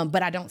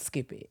 But I don't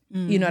skip it.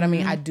 You know what I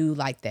mean? I do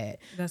like that.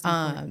 That's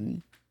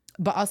important.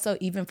 But also,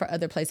 even for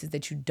other places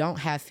that you don't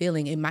have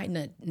feeling, it might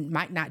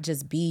not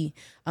just be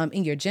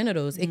in your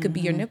genitals. It could be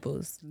your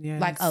nipples. Yes.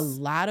 Like, a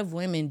lot of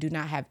women do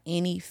not have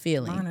any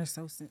feeling. Mine are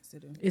so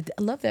sensitive.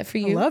 I love that for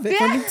you. I love it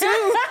for me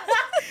too.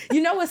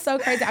 You know what's so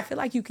crazy? I feel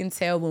like you can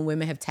tell when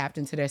women have tapped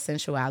into their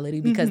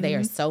sensuality because they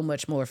are so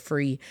much more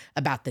free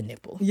about the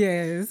nipple.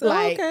 Yes.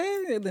 Like,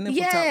 okay. The nipple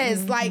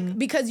yes. Like,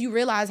 because you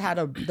realize how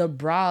the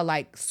bra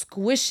like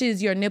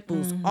squishes your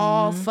nipples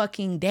all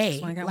fucking day.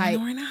 So I got like,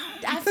 one right now.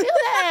 I feel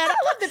that.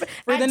 I love that.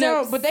 I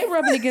don't, but they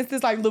rubbing against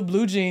this like little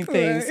blue jean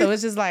thing. Right. So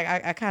it's just like,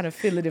 I kind of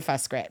feel it if I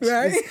scratch.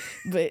 Right.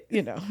 But,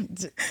 you know,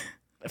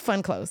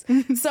 fun clothes.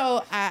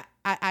 So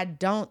I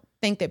don't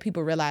think that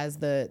people realize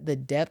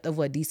the depth of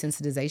what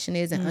desensitization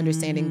is, and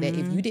understanding that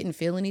if you didn't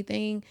feel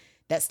anything,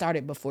 that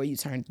started before you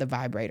turned the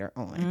vibrator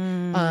on.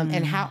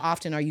 And how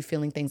often are you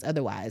feeling things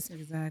otherwise?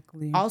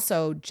 Exactly.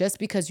 Also, just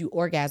because you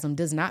orgasm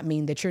does not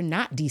mean that you're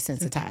not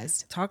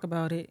desensitized. Talk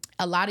about it.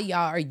 A lot of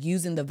y'all are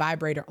using the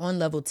vibrator on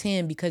level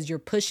 10 because you're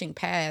pushing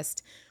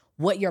past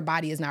what your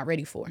body is not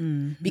ready for.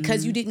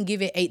 Because you didn't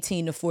give it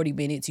 18 to 40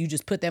 minutes. You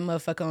just put that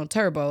motherfucker on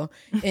turbo,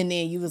 and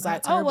then you was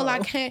like, oh, well, I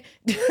can't.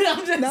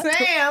 I'm just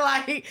saying,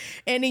 like,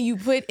 and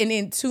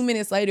then 2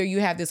 minutes later,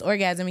 you have this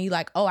orgasm, and you're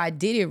like, oh, I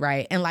did it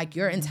right. And like,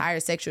 your entire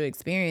sexual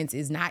experience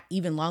is not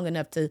even long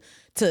enough to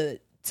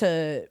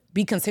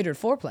be considered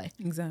foreplay.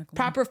 Exactly.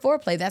 Proper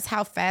foreplay. That's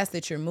how fast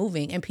that you're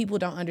moving. And people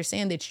don't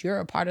understand that you're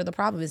a part of the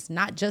problem. It's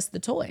not just the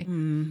toy.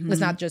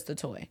 It's not just the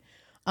toy.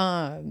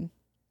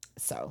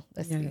 So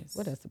let's see.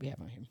 What else do we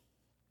have on here?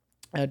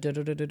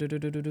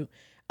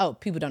 Oh,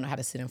 people don't know how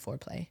to sit in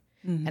foreplay.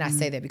 And I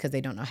say that because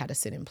they don't know how to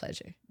sit in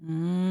pleasure.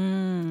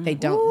 They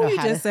don't know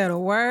how to. Just said a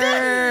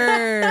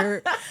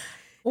word.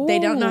 They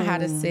don't know how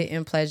to sit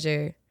in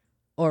pleasure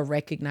or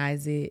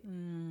recognize it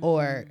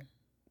or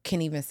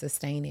can even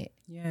sustain it.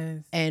 Yes.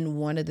 And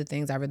one of the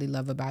things I really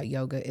love about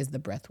yoga is the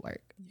breath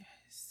work.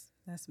 Yes.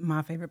 That's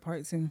my favorite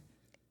part too.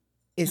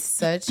 It's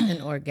such an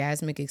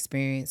orgasmic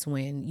experience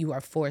when you are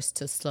forced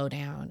to slow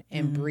down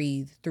and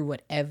breathe through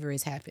whatever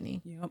is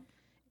happening. Yep.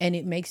 And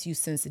it makes you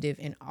sensitive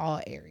in all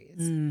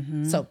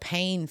areas. So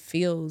pain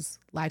feels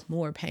like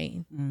more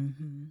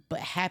pain, but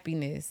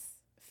happiness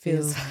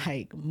feels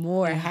like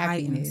more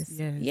happiness.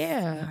 It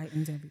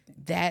heightens everything.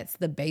 That's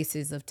the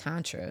basis of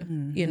Tantra,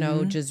 you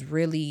know, just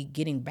really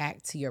getting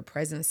back to your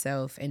present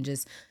self. And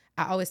just,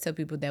 I always tell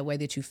people that way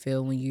that you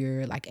feel when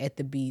you're like at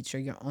the beach or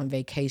you're on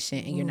vacation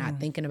and you're not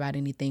thinking about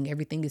anything,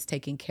 everything is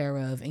taken care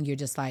of, and you're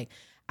just like,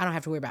 I don't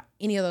have to worry about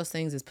any of those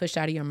things. It's pushed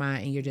out of your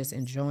mind, and you're just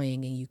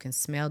enjoying, and you can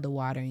smell the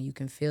water, and you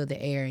can feel the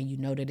air, and you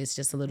know that it's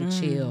just a little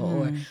chill,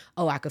 or,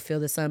 oh, I could feel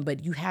the sun,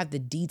 but you have the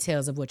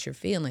details of what you're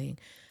feeling.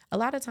 A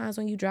lot of times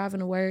when you driving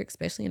to work,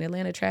 especially in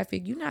Atlanta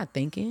traffic, you're not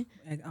thinking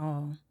at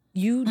all.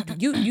 You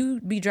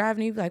be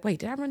driving and you be like, wait,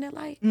 did I run that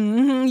light?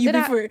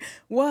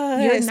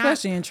 What? You're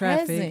especially not in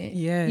traffic. Present.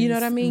 Yes. You know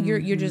what I mean?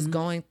 You're just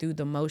going through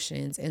the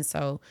motions. And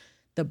so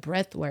the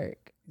breath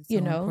work, so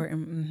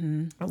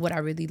important. What I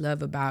really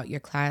love about your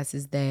class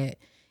is that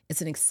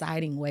it's an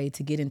exciting way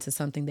to get into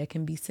something that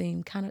can be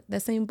seen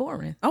that seem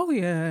boring. Oh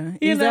yeah,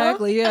 you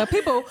exactly. know? Yeah,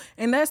 people,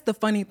 and that's the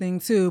funny thing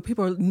too.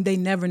 People, they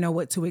never know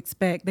what to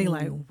expect. They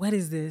like, what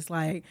is this?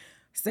 Like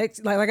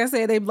sex, like I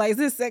said, they be like, is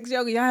this sex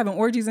yoga? Y'all having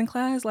orgies in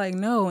class? Like,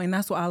 no. And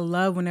that's what I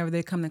love whenever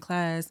they come to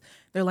class.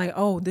 They're like,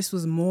 oh, this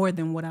was more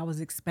than what I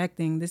was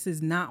expecting. This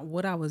is not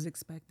what I was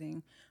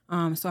expecting.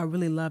 So I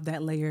really love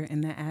that layer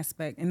and that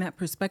aspect and that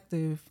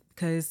perspective,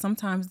 because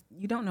sometimes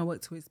you don't know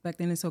what to expect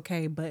and it's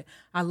okay. But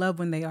I love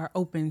when they are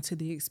open to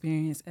the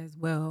experience as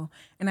well.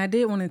 And I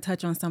did want to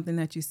touch on something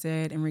that you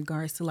said in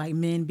regards to like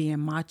men being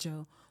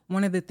macho.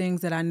 One of the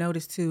things that I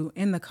noticed too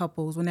in the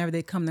couples, whenever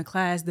they come to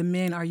class, the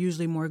men are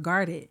usually more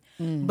guarded.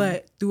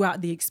 But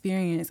throughout the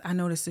experience, I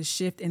noticed a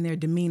shift in their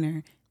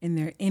demeanor, in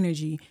their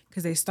energy,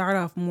 because they start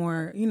off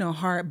more,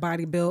 hard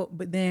body built,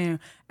 but then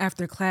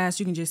after class,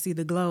 you can just see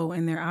the glow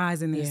in their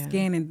eyes and their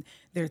skin and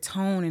their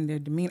tone and their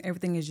demeanor.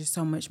 Everything is just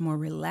so much more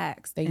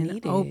relaxed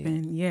and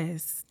open.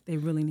 Yes, they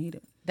really need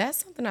it. That's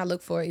something I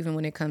look for even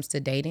when it comes to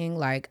dating.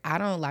 Like, I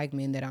don't like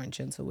men that aren't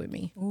gentle with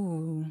me.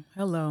 Ooh,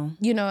 hello.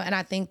 And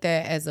I think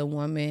that as a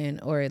woman,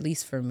 or at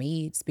least for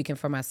me, speaking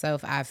for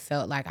myself, I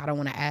felt like I don't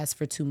want to ask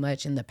for too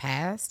much in the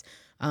past.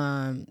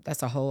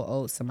 That's a whole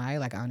old Samaya.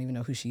 Like, I don't even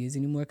know who she is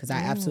anymore because I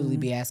absolutely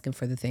be asking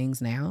for the things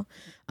now.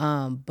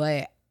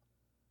 But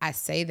I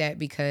say that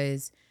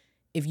because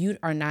if you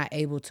are not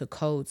able to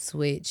code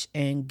switch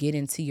and get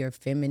into your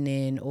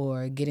feminine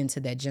or get into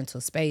that gentle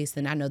space,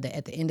 then I know that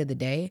at the end of the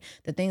day,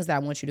 the things that I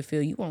want you to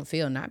feel, you won't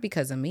feel, not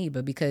because of me,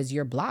 but because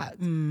you're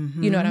blocked.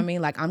 You know what I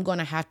mean? Like, I'm going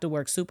to have to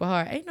work super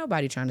hard. Ain't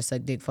nobody trying to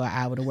suck dick for an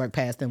hour to work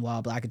past them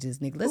wall blockages,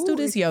 nigga. Let's do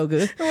this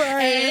yoga.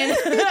 Right.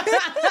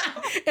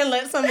 And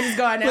let some of these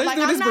guard now. Like,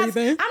 I'm not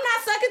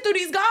sucking through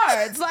these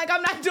guards. Like,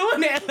 I'm not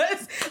doing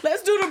that.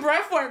 Let's do the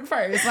breath work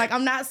first. Like,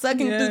 I'm not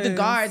sucking through the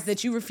guards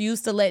that you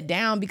refuse to let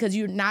down because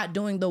you're not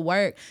doing the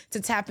work to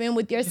tap in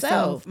with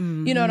yourself.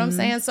 You know what I'm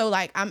saying? So,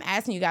 like, I'm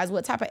asking you guys,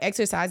 what type of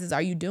exercises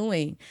are you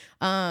doing?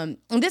 And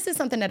this is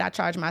something that I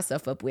charge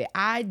myself up with.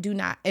 I do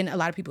not, and a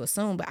lot of people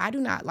assume, but I do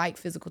not like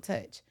physical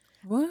touch.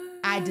 What?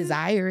 I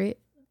desire it.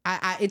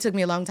 It took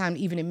me a long time to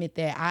even admit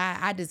that.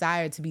 I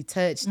desire to be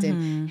touched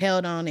and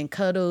held on and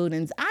cuddled.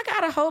 And I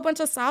got a whole bunch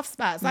of soft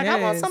spots. Like,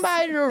 I want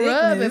somebody to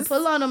rub and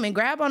pull on them and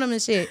grab on them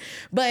and shit.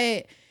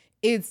 But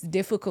it's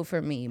difficult for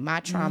me.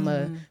 My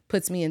trauma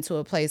puts me into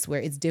a place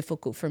where it's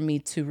difficult for me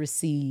to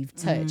receive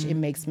touch. It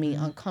makes me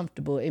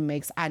uncomfortable.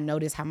 I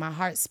notice how my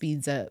heart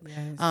speeds up.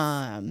 Yes.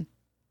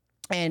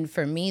 And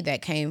for me,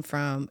 that came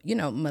from,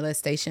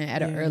 molestation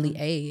at an early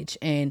age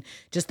and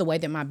just the way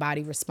that my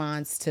body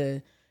responds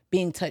to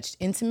being touched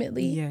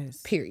intimately,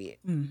 period.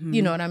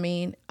 You know what I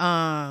mean?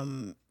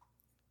 And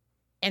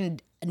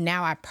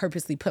now I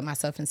purposely put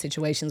myself in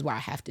situations where I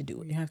have to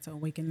do it. You have to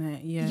awaken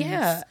that, yes.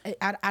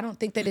 Yeah. I don't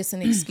think that it's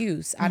an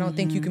excuse. I don't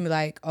think you can be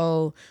like,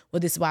 oh, well,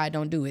 this is why I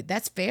don't do it.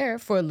 That's fair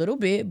for a little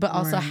bit, but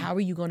also how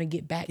are you going to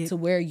get back to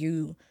where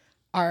you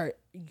are?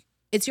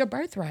 It's your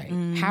birthright.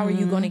 How are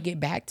you going to get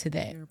back to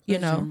that?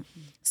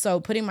 So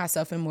putting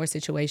myself in more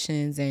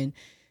situations and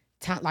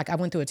like I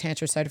went through a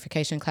Tantra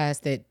certification class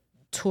that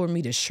tore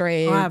me to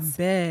shreds. Oh, I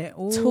bet.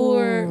 Ooh.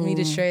 Tore me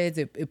to shreds.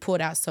 It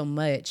pulled out so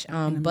much.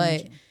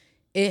 But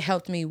it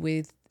helped me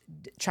with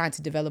trying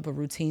to develop a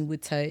routine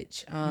with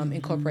touch,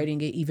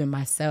 incorporating it even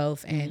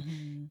myself,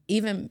 and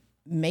even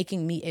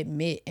making me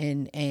admit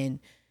and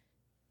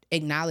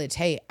acknowledge,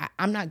 hey,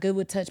 I'm not good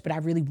with touch, but I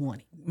really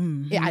want it.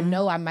 Yeah, I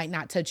know I might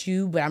not touch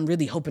you, but I'm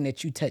really hoping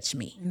that you touch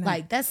me.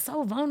 Like, that's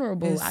so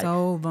vulnerable. It's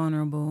so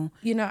vulnerable.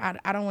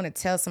 I don't want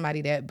to tell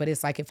somebody that, but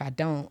it's like, if I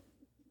don't,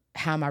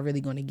 how am I really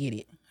going to get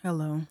it?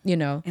 Hello.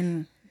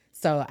 And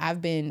so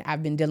I've been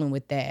dealing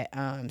with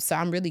that. So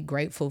I'm really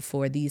grateful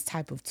for these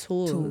type of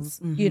tools.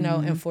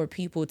 And for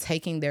people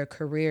taking their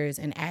careers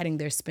and adding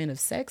their spin of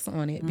sex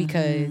on it,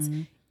 because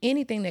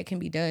anything that can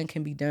be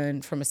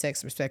done from a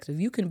sex perspective.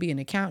 You can be an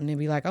accountant and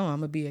be like, oh,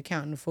 I'm gonna be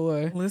accountant for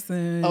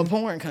a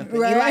porn company.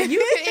 Right. Like,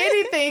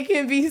 anything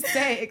can be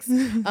sex.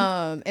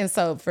 And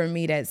so for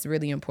me, that's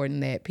really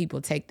important that people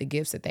take the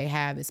gifts that they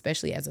have,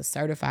 especially as a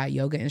certified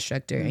yoga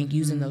instructor, and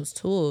using those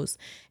tools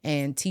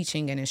and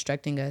teaching and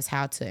instructing us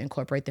how to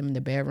incorporate them in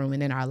the bedroom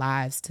and in our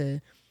lives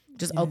to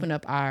just open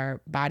up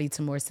our body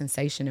to more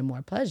sensation and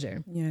more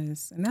pleasure.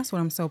 Yes. And that's what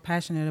I'm so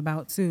passionate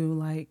about too.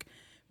 Like,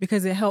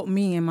 because it helped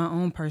me in my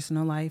own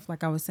personal life,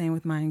 like I was saying,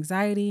 with my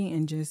anxiety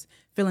and just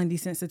feeling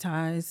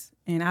desensitized.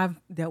 And I've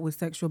dealt with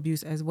sexual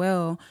abuse as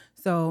well.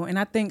 So, and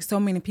I think so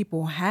many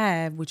people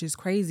have, which is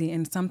crazy.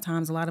 And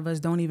sometimes a lot of us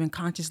don't even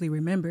consciously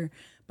remember,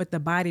 but the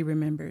body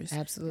remembers.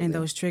 Absolutely. And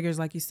those triggers,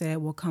 like you said,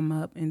 will come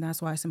up. And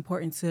that's why it's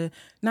important to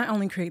not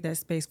only create that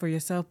space for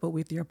yourself, but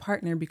with your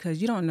partner,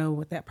 because you don't know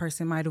what that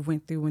person might have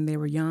went through when they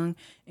were young,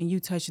 and you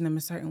touching them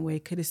a certain way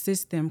could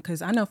assist them.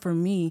 Because I know for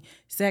me,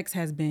 sex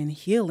has been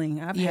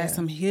healing. I've had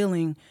some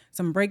healing,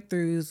 some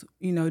breakthroughs,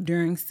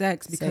 during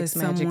sex, because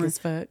sex magic as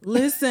fuck.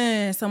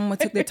 Listen, someone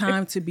took the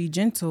time to be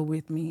gentle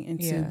with me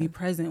and to be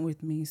present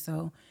with me.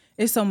 So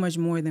it's so much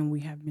more than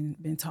we have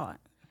been taught.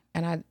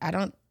 And I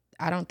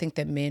don't think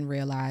that men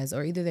realize,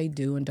 or either they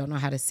do and don't know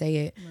how to say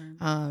it,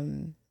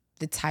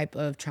 the type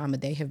of trauma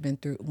they have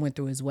went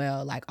through as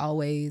well. Like,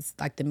 always,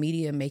 like, the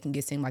media making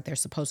it seem like they're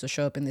supposed to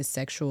show up in this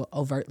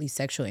overtly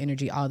sexual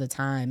energy all the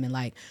time. And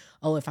like,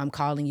 oh, if I'm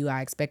calling you,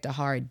 I expect a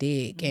hard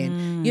dick.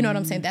 And you know what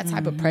I'm saying? That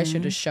type of pressure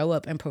to show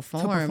up and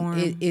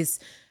perform. Is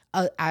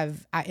I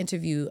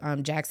interviewed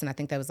Jackson. I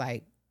think that was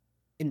like,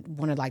 in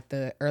one of like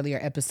the earlier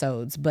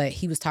episodes, but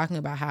he was talking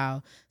about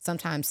how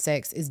sometimes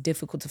sex is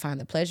difficult to find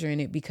the pleasure in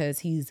it because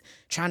he's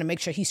trying to make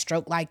sure he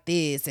stroke like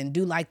this and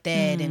do like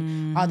that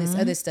and all this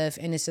other stuff.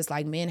 And it's just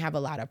like men have a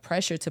lot of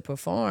pressure to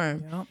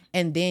perform. Yep.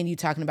 And then you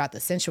talking about the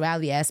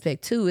sensuality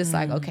aspect too. It's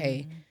like,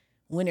 okay,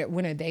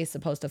 when are they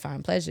supposed to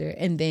find pleasure?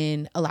 And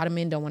then a lot of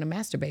men don't want to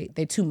masturbate.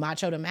 They're too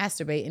macho to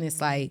masturbate. And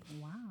it's like,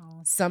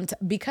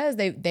 because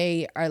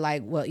they are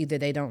like, well, either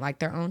they don't like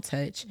their own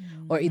touch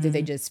or either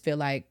they just feel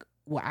like,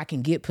 well, I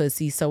can get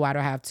pussy, so I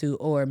don't have to,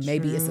 or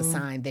maybe it's a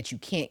sign that you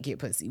can't get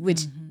pussy,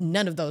 which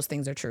none of those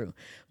things are true.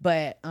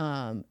 But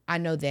I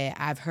know that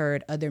I've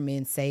heard other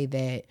men say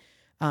that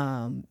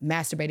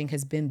masturbating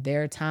has been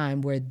their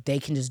time where they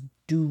can just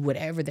do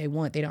whatever they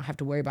want. They don't have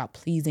to worry about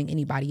pleasing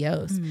anybody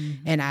else.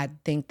 And I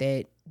think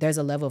that there's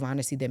a level of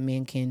honesty that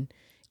men can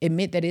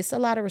admit that it's a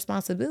lot of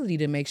responsibility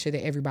to make sure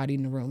that everybody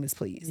in the room is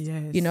pleased.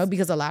 Yes. You know,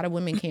 because a lot of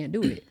women can't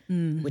do it,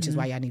 which is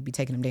why y'all need to be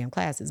taking them damn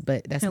classes.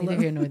 But that's neither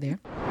here nor there.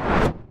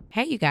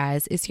 Hey, you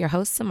guys, it's your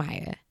host,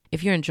 Samaya.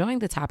 If you're enjoying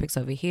the topics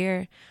over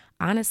here,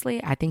 honestly,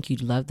 I think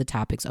you'd love the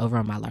topics over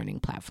on my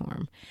learning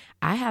platform.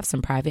 I have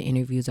some private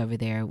interviews over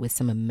there with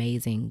some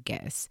amazing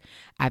guests.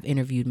 I've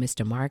interviewed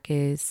Mr.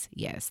 Marcus,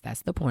 yes,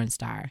 that's the porn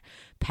star,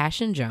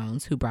 Passion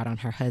Jones, who brought on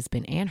her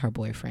husband and her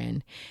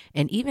boyfriend,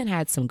 and even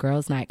had some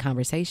girls' night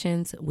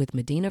conversations with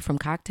Medina from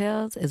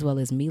Cocktails, as well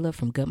as Mila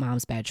from Good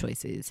Moms Bad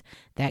Choices.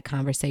 That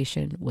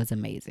conversation was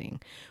amazing.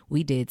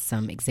 We did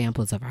some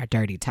examples of our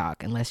dirty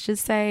talk, and let's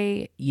just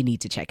say you need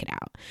to check it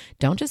out.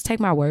 Don't just take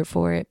my word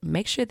for it.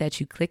 Make sure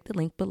that you click the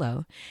link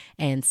below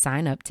and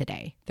sign up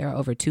today. There are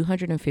over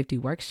 250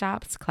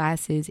 workshops,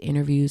 classes,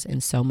 interviews,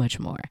 and so much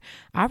more.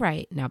 All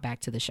right, now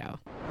back to the show.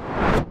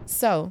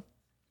 So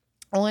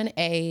on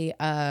a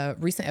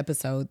recent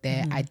episode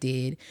that I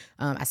did,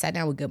 I sat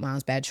down with Good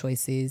Moms Bad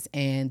Choices,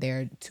 and there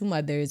are two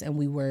mothers, and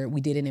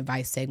we did an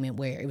advice segment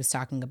where it was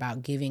talking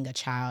about giving a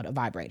child a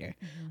vibrator.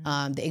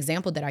 The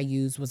example that I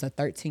used was a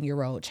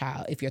 13-year-old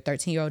child. If your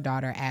 13-year-old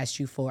daughter asked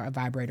you for a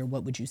vibrator,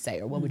 what would you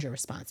say, or what would your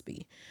response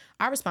be?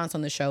 Our response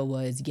on the show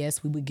was,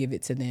 yes, we would give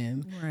it to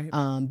them,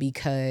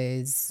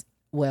 because,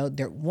 well,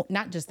 they're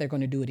not just they're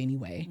going to do it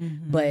anyway,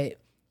 but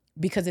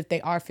because if they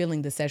are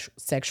feeling the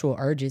sexual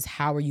urges,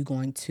 how are you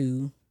going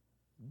to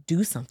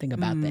do something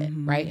about that,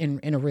 right,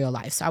 in a real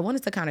life? So I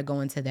wanted to kind of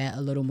go into that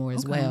a little more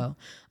as well,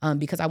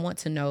 because I want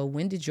to know,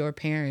 when did your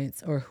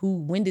parents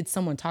when did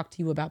someone talk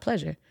to you about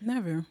pleasure?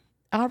 Never.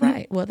 All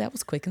right. Well, that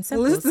was quick and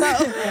simple. So,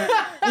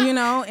 you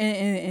know,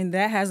 and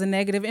that has a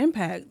negative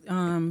impact.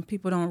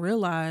 People don't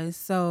realize.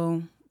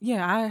 So,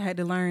 yeah, I had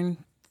to learn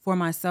for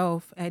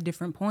myself at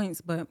different points.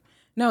 But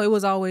no, it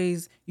was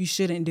always, you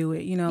shouldn't do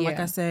it. You know,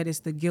 like I said, it's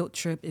the guilt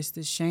trip. It's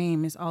the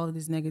shame. It's all of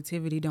this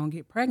negativity. Don't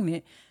get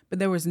pregnant. But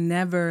there was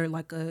never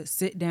like a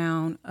sit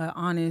down,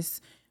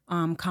 honest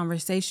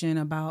conversation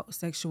about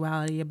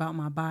sexuality, about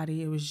my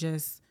body. It was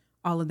just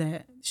all of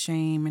that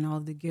shame and all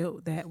of the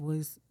guilt that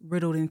was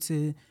riddled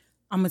into,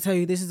 I'm going to tell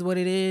you this is what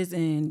it is,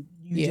 and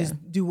you just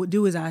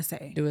do as I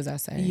say. Do as I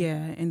say. Yeah,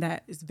 and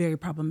that is very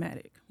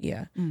problematic.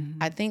 Yeah.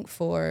 I think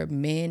for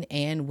men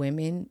and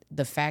women,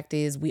 the fact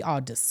is we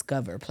all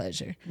discover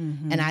pleasure.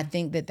 And I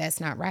think that that's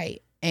not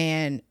right.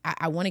 And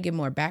I want to give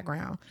more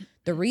background.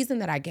 The reason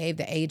that I gave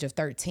the age of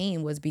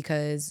 13 was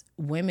because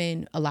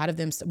women, a lot of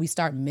them, we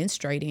start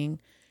menstruating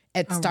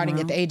starting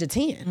at the age of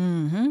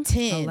 10,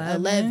 10,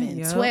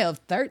 11, 12,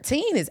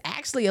 13 is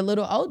actually a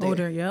little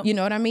older. You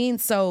know what I mean?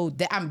 So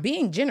I'm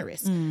being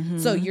generous.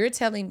 So you're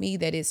telling me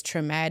that it's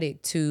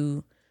traumatic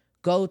to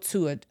go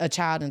to a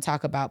child and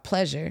talk about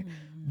pleasure,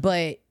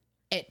 but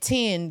at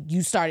 10,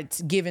 you started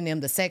giving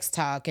them the sex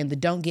talk and the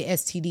don't get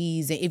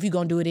STDs. And if you're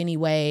going to do it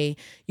anyway,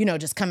 you know,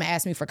 just come and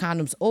ask me for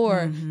condoms.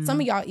 Or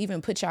some of y'all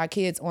even put y'all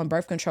kids on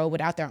birth control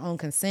without their own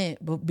consent,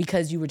 but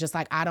because you were just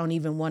like, I don't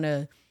even want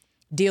to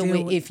deal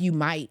with if you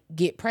might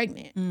get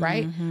pregnant,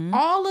 right?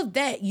 All of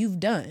that you've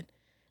done.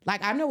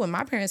 Like, I know when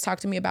my parents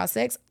talked to me about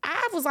sex,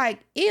 I was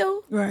like,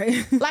 ew.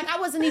 Right. Like, I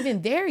wasn't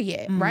even there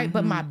yet, right?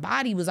 But my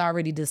body was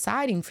already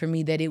deciding for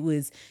me that it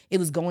was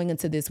going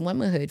into this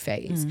womanhood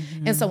phase.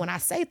 And so when I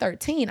say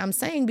 13, I'm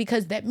saying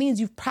because that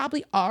means you've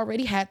probably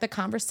already had the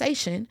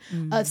conversation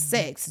of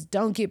sex,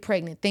 don't get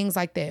pregnant, things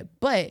like that.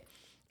 But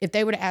if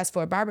they were to ask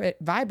for a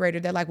vibrator,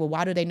 they're like, well,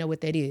 why do they know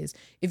what that is?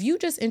 If you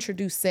just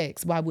introduce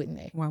sex, why wouldn't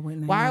they?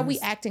 Why are we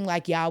acting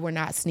like y'all were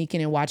not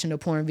sneaking and watching the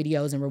porn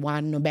videos and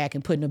rewinding them back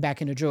and putting them back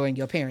in the drawer in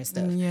your parents'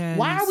 stuff?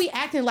 Why are we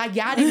acting like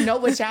y'all didn't know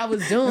what y'all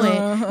was doing?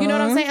 You know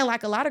what I'm saying?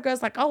 Like, a lot of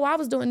girls like, oh, I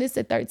was doing this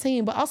at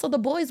 13, but also the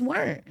boys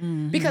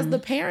weren't, because the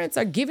parents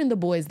are giving the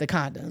boys the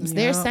condoms.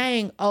 They're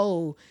saying,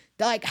 oh,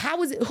 like,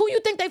 how is it? Who you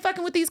think they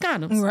fucking with these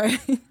condoms? Right.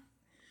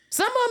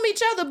 Some of them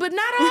each other, but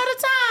not all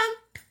the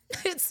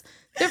time.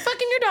 They're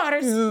fucking your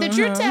daughters that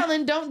you're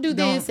telling don't do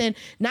this, and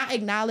not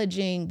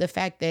acknowledging the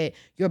fact that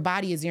your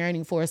body is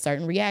yearning for a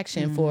certain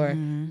reaction, for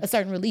a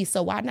certain release.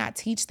 So why not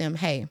teach them,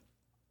 hey,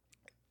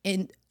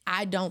 and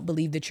I don't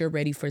believe that you're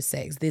ready for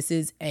sex. This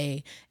is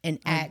an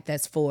act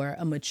that's for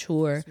a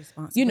mature,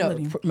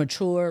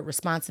 mature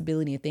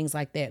responsibility and things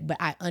like that. But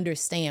I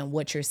understand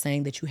what you're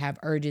saying, that you have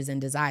urges and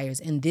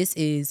desires. And this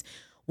is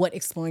what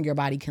exploring your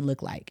body can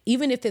look like.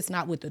 Even if it's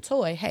not with the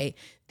toy, hey,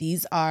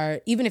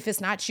 even if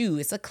it's not you,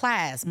 it's a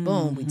class,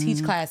 boom. We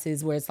teach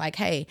classes where it's like,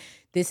 hey,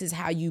 this is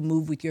how you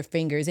move with your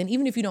fingers. And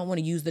even if you don't want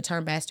to use the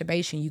term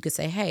masturbation, you could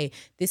say, hey,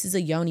 this is a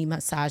yoni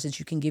massage that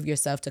you can give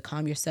yourself to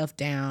calm yourself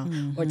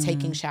down, or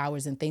taking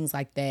showers and things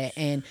like that.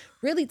 And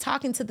really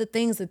talking to the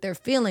things that they're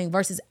feeling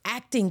versus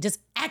acting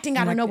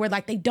out of nowhere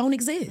like they don't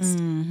exist.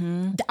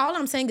 All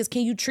I'm saying is,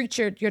 can you treat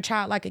your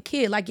child like a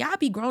kid? Like, y'all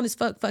be grown as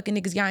fucking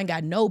niggas, y'all ain't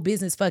got no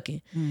business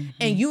fucking.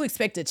 And you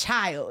expect a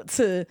child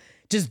to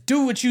just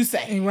do what you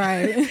say.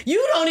 Right.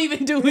 You don't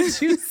even do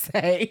what you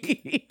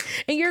say.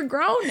 And you're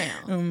grown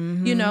now.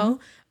 You know?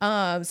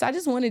 So I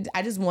just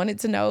wanted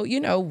to know, you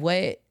know,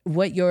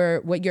 what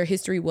your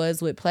history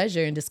was with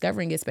pleasure and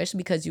discovering it, especially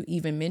because you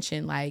even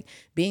mentioned like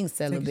being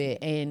celibate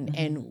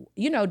and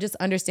you know, just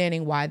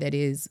understanding why that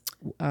is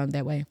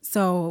that way.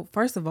 So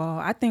first of all,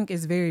 I think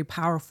it's very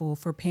powerful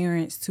for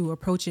parents to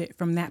approach it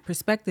from that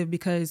perspective,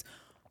 because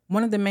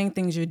one of the main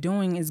things you're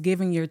doing is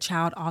giving your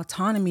child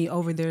autonomy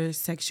over their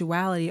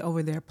sexuality,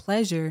 over their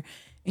pleasure,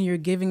 and you're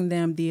giving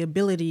them the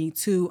ability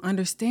to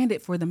understand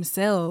it for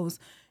themselves.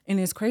 And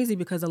it's crazy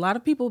because a lot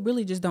of people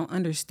really just don't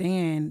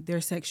understand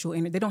their sexual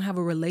energy. They don't have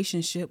a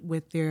relationship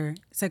with their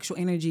sexual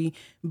energy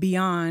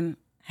beyond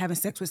having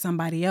sex with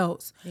somebody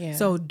else. Yeah.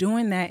 So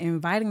doing that,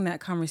 inviting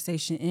that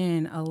conversation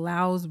in,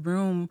 allows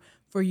room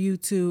for you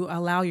to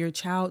allow your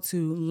child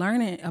to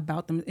learn it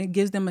about them. It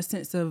gives them a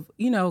sense of,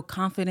 you know,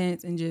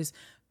 confidence and just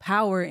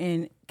power,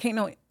 and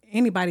can't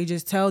anybody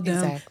just tell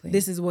them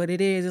this is what it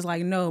is. It's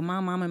like, no,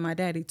 my mom and my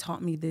daddy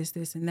taught me this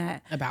and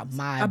that. About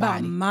my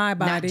body.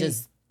 Not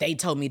just they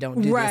told me don't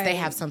do this. They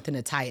have something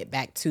to tie it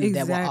back to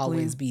that will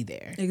always be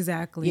there.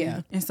 Exactly.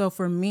 Yeah. And so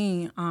for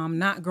me,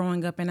 not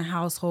growing up in a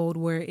household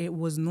where it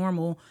was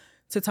normal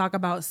to talk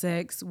about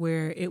sex,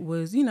 where it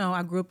was, you know,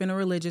 I grew up in a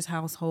religious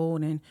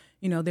household, and,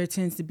 you know, there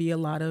tends to be a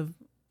lot of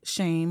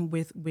shame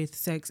with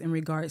sex in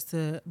regards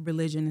to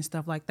religion and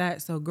stuff like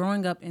that. So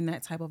growing up in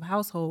that type of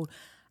household,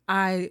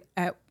 I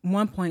at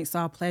one point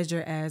saw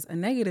pleasure as a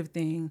negative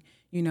thing,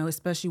 you know,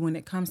 especially when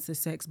it comes to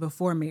sex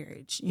before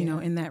marriage, you know,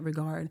 in that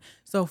regard.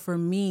 So for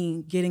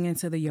me, getting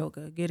into the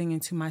yoga, getting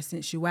into my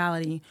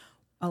sensuality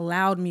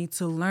allowed me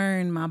to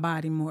learn my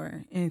body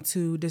more and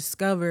to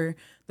discover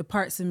the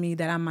parts of me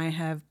that I might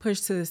have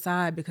pushed to the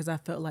side because I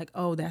felt like,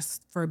 oh,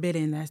 that's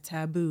forbidden, that's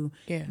taboo,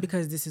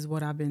 because this is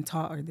what I've been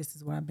taught or this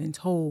is what I've been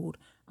told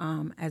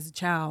as a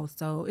child.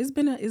 So it's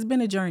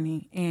been a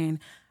journey, and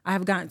I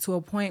have gotten to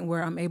a point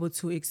where I'm able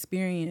to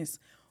experience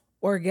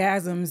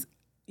orgasms,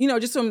 you know,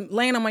 just from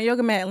laying on my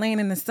yoga mat, laying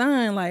in the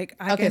sun. Like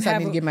I need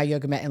to get my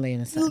yoga mat and lay in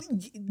the sun.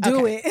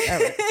 Do it. All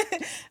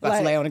right. About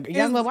to lay on the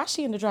young love. Why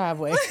she in the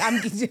driveway?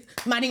 I'm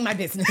minding my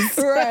business.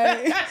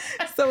 Right.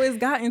 So it's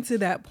gotten to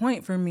that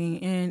point for me,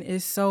 and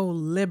it's so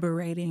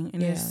liberating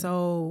and it's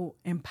so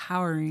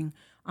empowering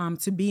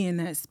to be in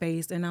that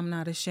space. And I'm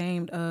not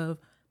ashamed of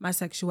my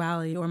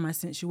sexuality or my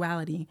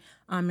sensuality.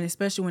 And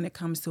especially when it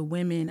comes to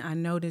women, I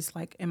notice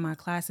like in my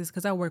classes,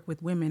 because I work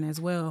with women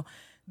as well,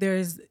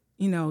 there's,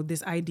 you know,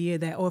 this idea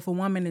that, if a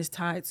woman is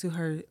tied to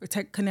her, or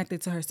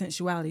connected to her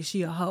sensuality,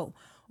 she a hoe.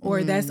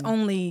 Or that's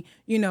only,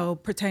 you know,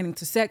 pertaining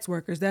to sex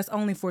workers. That's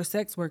only for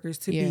sex workers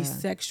to be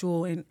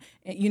sexual and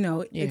you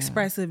know,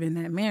 expressive in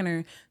that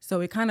manner. So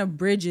it kind of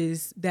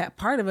bridges that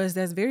part of us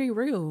that's very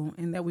real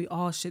and that we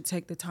all should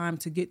take the time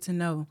to get to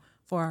know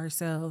for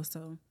ourselves.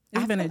 So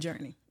it's been a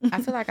journey. I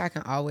feel like I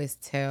can always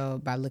tell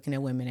by looking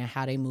at women and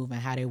how they move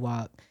and how they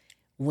walk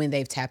when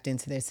they've tapped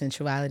into their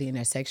sensuality and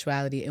their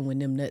sexuality, and when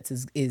them nuts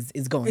is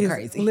going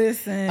crazy.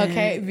 Listen.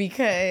 Okay,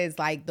 because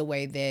like the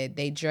way that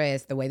they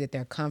dress, the way that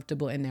they're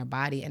comfortable in their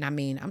body. And I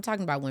mean, I'm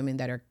talking about women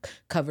that are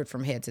covered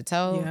from head to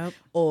toe,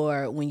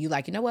 or when you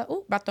like, you know what,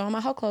 about throwing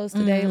my whole clothes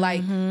today.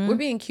 Like, we're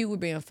being cute, we're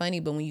being funny,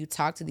 but when you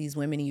talk to these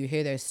women and you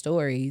hear their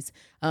stories,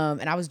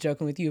 and I was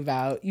joking with you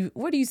about,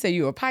 what do you say,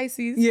 you were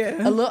Pisces?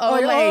 Yeah. A little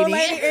old lady.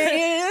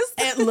 Is.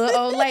 A little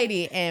old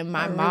lady. And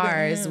my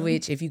Mars,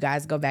 which if you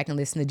guys go back and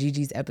listen to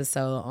Gigi's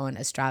episode on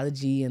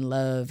astrology and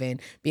love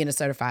and being a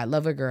certified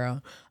lover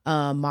girl,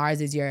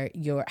 Mars is your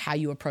how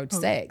you approach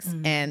sex.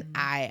 And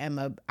I am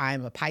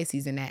a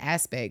Pisces in that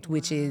aspect,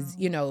 which is,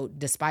 you know,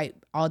 despite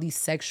all these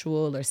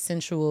sexual or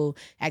sensual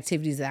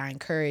activities that I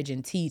encourage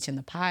and teach in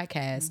the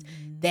podcast,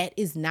 that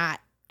is not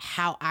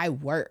how I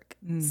work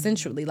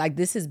sensually. Like,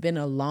 this has been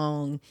a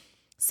long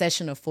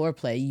session of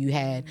foreplay. You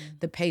had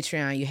the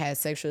Patreon, you had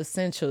Sexual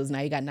Essentials. Now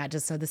you got Not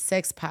Just Another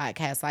Sex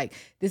podcast. Like,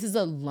 this is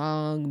a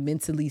long,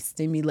 mentally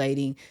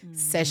stimulating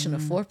session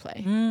of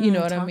foreplay. You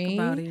know what I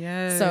mean? About it,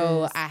 yes.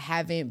 So I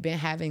haven't been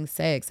having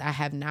sex. I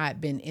have not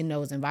been in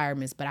those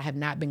environments, but I have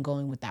not been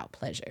going without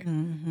pleasure.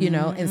 You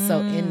know? And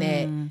so in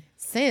that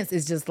sense,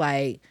 it's just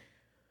like,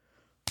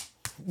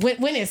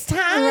 when it's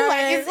time,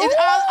 like it's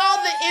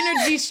all the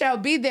energy shall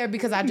be there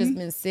because I've just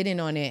been sitting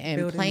on it and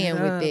Building playing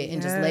it with up. it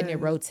and just letting it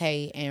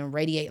rotate and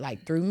radiate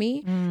like through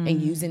me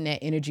and using that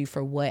energy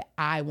for what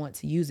I want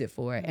to use it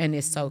for. And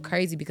it's so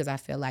crazy because I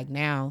feel like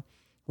now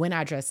when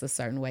I dress a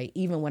certain way,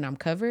 even when I'm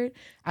covered,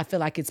 I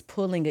feel like it's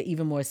pulling an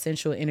even more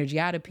sensual energy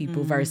out of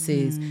people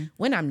versus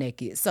when I'm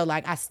naked. So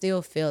like I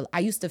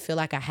used to feel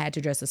like I had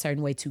to dress a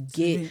certain way to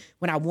get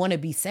when I want to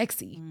be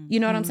sexy. You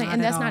know what I'm saying?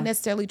 And that's not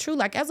necessarily true.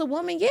 Like as a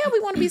woman, yeah,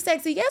 we want to be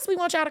sexy. Yes, we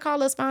want y'all to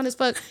call us fine as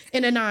fuck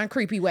in a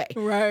non-creepy way.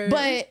 Right.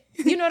 But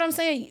you know what I'm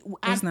saying?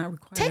 It's not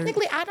required.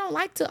 Technically, I don't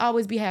like to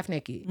always be half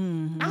naked.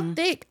 I'm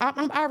thick.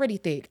 I'm already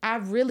thick. I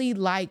really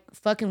like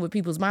fucking with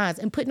people's minds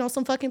and putting on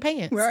some fucking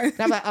pants. Right.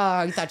 And I'm like,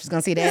 oh, you thought you was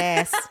going to see the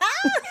ass.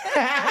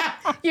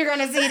 You're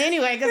going to see it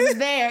anyway because it's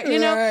there. You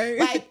know? Right.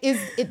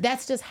 Like,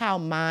 that's just how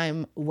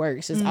mine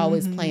works. It's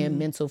always playing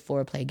mental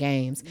foreplay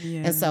games.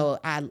 Yeah. And so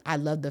I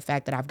love the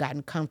fact that I've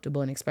gotten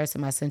comfortable in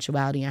expressing my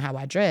sensuality and how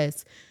I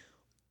dress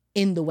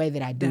in the way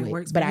that I do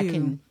it. But I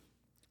can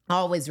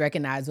always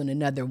recognize when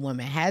another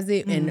woman has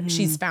it and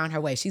she's found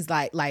her way. She's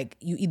like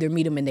you either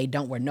meet them and they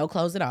don't wear no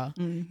clothes at all.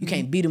 You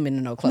can't beat them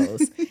into no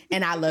clothes.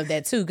 And I love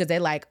that too because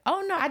they're like,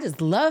 oh no, I just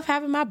love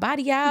having my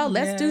body out.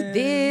 Let's do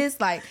this.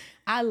 Like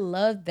I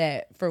love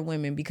that for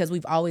women because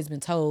we've always been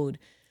told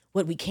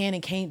what we can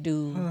and can't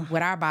do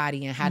with our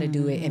body and how to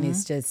do it. And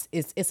it's just,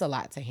 it's a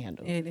lot to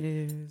handle. It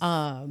is.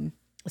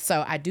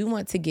 So I do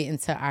want to get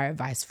into our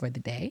advice for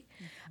the day.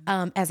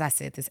 As I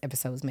said, this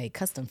episode was made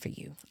custom for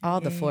you.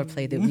 All the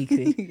foreplay that we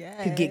could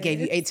get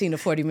gave you 18 to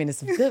 40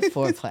 minutes of good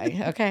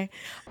foreplay, okay?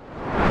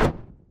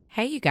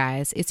 Hey, you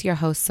guys, it's your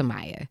host,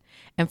 Samaya.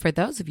 And for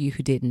those of you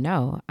who didn't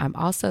know, I'm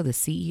also the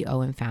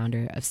CEO and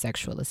founder of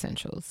Sexual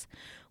Essentials.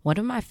 One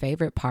of my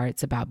favorite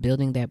parts about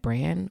building that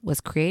brand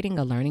was creating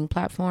a learning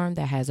platform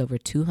that has over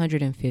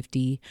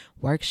 250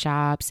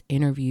 workshops,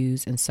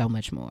 interviews, and so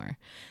much more.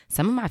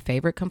 Some of my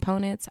favorite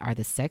components are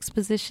the sex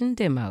position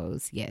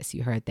demos. Yes,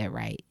 you heard that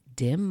right.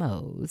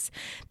 Demos.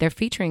 They're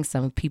featuring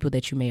some people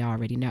that you may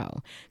already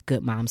know.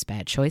 Good Moms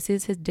Bad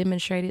Choices has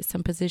demonstrated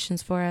some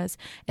positions for us,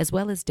 as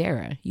well as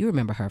Dara. You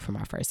remember her from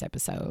our first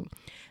episode.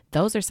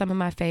 Those are some of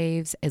my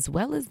faves, as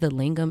well as the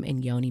lingam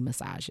and yoni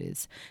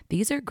massages.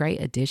 These are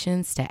great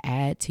additions to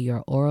add to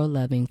your oral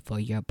loving for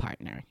your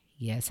partner.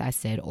 Yes, I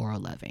said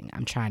oral loving.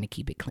 I'm trying to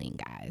keep it clean,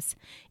 guys.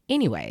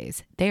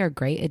 Anyways, they are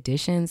great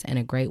additions and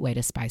a great way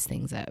to spice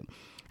things up.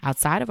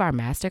 Outside of our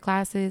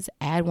masterclasses,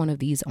 add one of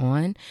these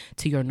on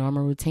to your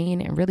normal routine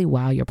and really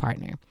wow your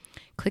partner.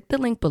 Click the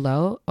link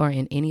below or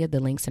in any of the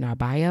links in our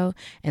bio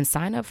and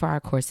sign up for our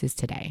courses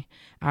today.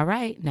 All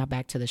right, now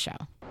back to the show.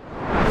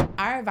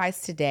 Our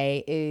advice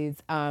today is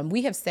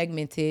we have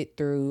segmented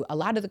through a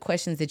lot of the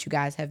questions that you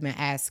guys have been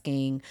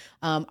asking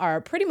are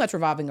pretty much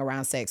revolving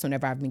around sex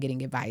whenever I've been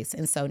getting advice.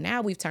 And so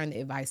now we've turned the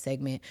advice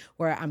segment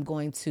where I'm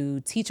going to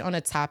teach on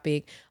a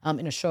topic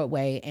in a short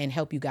way and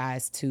help you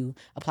guys to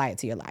apply it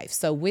to your life.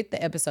 So with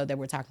the episode that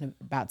we're talking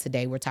about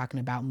today, we're talking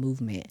about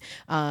movement.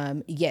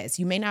 Yes,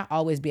 you may not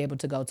always be able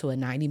to go to a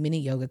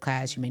 90-minute yoga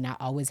class. You may not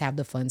always have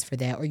the funds for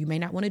that, or you may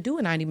not want to do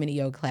a 90-minute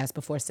yoga class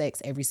before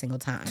sex every single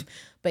time.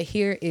 But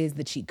here is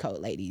the cheat code,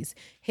 ladies.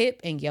 Hip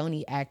and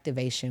yoni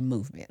activation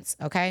movements,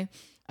 okay?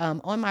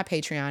 On my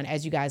Patreon,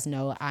 as you guys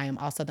know, I am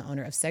also the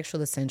owner of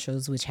Sexual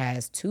Essentials, which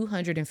has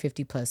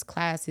 250 plus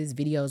classes,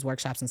 videos,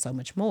 workshops, and so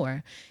much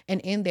more. And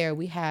in there,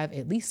 we have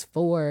at least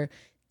 4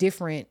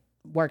 different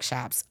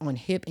workshops on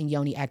hip and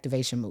yoni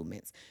activation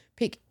movements.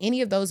 Pick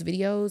any of those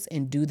videos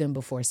and do them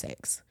before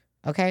sex,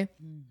 okay?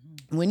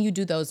 When you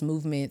do those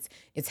movements,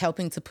 it's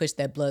helping to push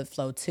that blood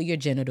flow to your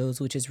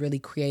genitals, which is really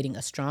creating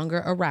a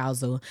stronger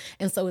arousal.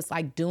 And so it's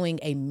like doing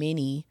a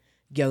mini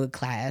yoga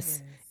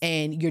class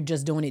and you're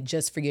just doing it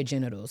just for your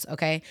genitals,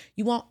 okay?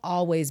 You won't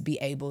always be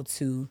able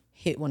to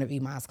hit one of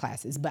Iman's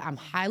classes, but I'm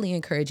highly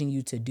encouraging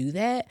you to do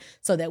that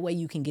so that way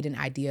you can get an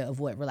idea of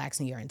what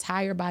relaxing your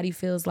entire body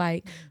feels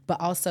like, but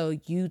also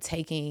you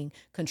taking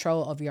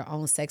control of your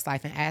own sex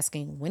life and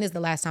asking, when is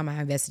the last time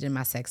I invested in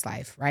my sex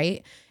life,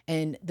 right?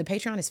 And the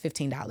Patreon is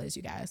 $15,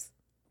 you guys.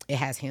 It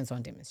has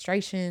hands-on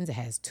demonstrations. It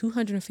has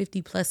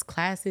 250 plus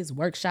classes,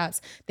 workshops,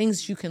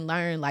 things you can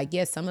learn. Like,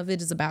 yes, some of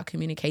it is about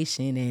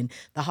communication and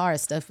the hard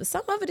stuff, but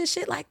some of it is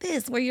shit like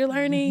this, where you're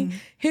learning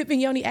hip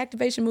and yoni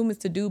activation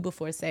movements to do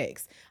before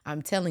sex.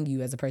 I'm telling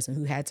you, as a person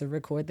who had to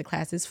record the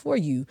classes for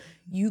you,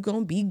 you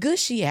gonna be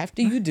gushy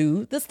after you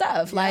do the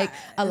stuff. Like,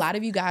 a lot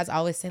of you guys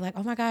always say like,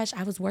 oh my gosh,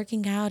 I was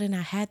working out and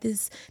I had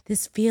this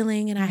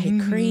feeling and I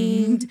had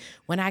creamed.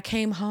 When I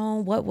came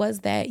home, what was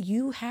that?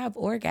 You have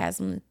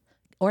orgasms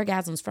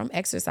from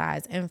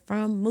exercise and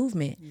from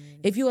movement.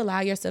 If you allow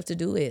yourself to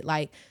do it,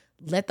 like,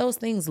 let those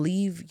things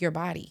leave your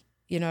body.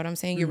 You know what I'm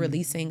saying? You're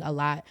releasing a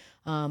lot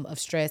of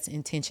stress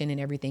and tension and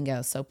everything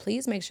else. So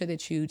please make sure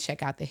that you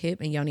check out the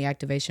hip and yoni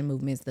activation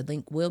movements. The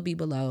link will be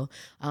below.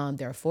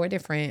 There are 4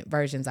 different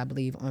versions, I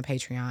believe, on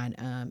Patreon,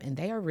 and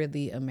they are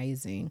really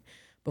amazing.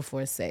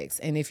 before sex.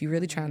 And if you're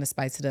really trying to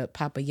spice it up,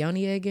 pop a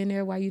yoni egg in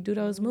there while you do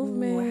those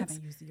movements. I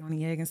haven't used the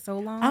yoni egg in so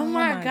long. Oh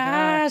my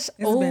gosh. It's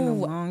been a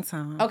long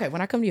time. Okay,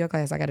 when I come to your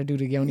class, I got to do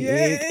the yoni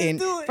Yes, egg. And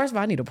do it. first of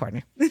all, I need a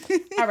partner.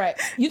 All right.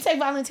 You take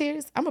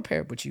volunteers. I'm going to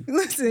pair up with you.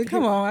 Listen,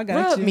 come on. I got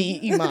Rub you.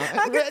 me, Iman.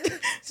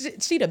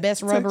 She the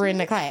best rubber in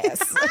the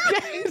class.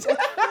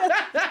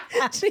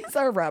 She's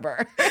a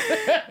rubber.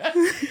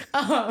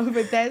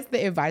 But that's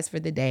the advice for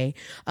the day.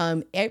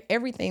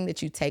 Everything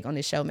that you take on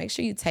the show, make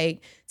sure you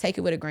take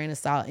it with a grain of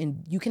salt,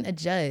 and you can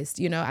adjust.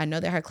 You know, I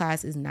know that her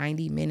class is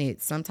 90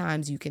 minutes.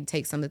 Sometimes you can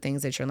take some of the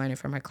things that you're learning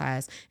from her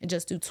class and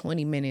just do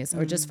 20 minutes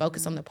or just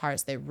focus on the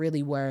parts that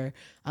really were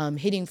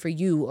hitting for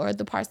you, or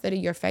the parts that are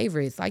your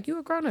favorites. Like, you're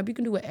a grown up, you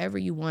can do whatever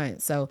you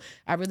want. So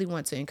I really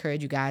want to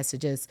encourage you guys to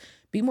just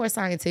be more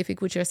scientific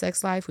with your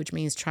sex life, which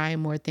means trying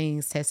more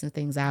things, testing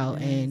things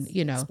out, and,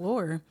 you know,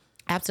 explore.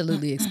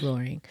 Absolutely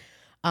exploring.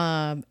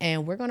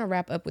 And we're going to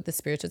wrap up with the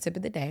spiritual tip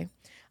of the day.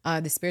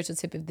 The spiritual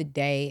tip of the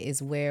day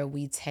is where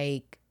we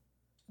take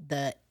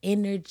the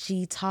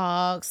energy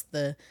talks,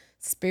 the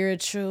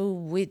spiritual,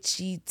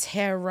 witchy,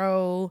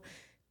 tarot,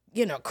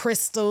 you know,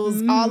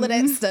 crystals, all of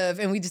that stuff.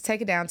 And we just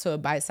take it down to a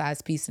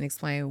bite-sized piece and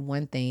explain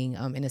one thing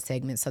in a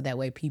segment, so that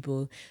way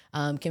people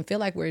can feel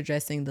like we're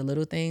addressing the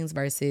little things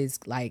versus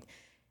like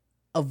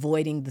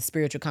avoiding the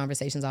spiritual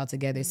conversations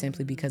altogether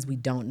simply because we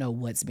don't know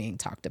what's being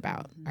talked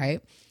about,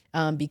 right?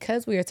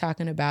 Because we are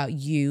talking about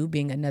you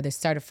being another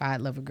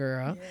certified lover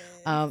girl,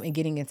 and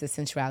getting into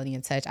sensuality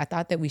and touch, I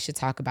thought that we should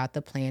talk about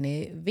the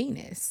planet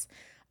Venus.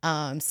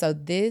 So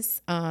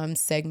this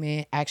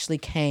segment actually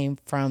came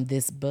from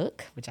this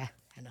book, which I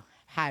know,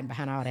 hiding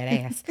behind all that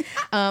ass.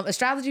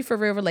 Astrology for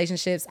Real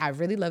Relationships. I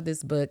really love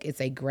this book.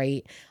 It's a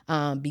great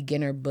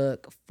beginner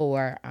book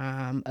for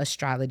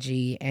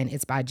astrology, and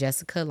it's by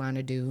Jessica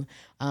Lonardu.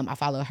 I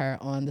follow her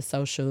on the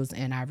socials,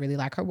 and I really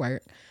like her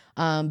work.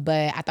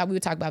 But I thought we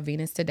would talk about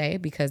Venus today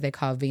because they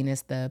call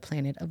Venus the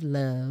planet of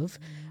love.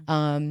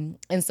 And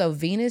so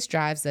Venus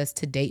drives us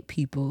to date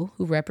people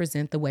who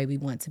represent the way we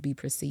want to be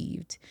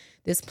perceived.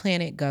 This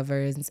planet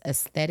governs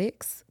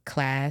aesthetics,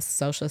 class,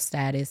 social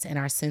status, and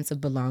our sense of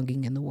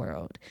belonging in the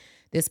world.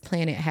 This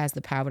planet has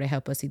the power to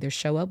help us either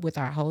show up with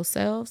our whole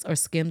selves or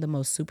skim the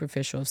most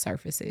superficial of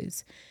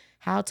surfaces.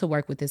 How to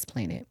work with this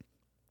planet.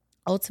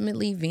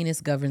 Ultimately,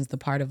 Venus governs the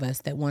part of us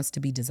that wants to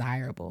be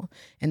desirable.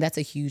 And that's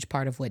a huge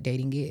part of what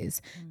dating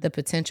is. The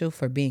potential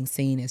for being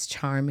seen as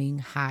charming,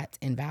 hot,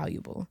 and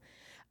valuable.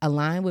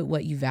 Align with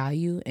what you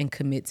value and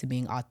commit to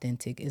being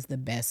authentic is the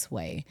best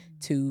way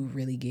to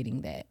really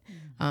getting that.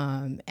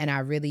 And I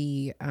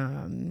really,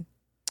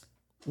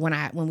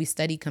 when we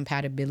study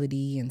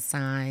compatibility and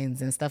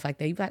signs and stuff like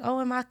that, you're like, oh,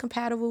 am I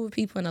compatible with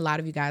people? And a lot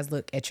of you guys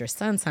look at your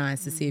sun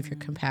signs to see if you're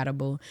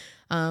compatible.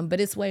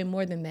 But it's way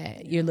more than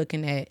that. You're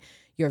looking at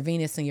your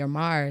Venus and your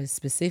Mars,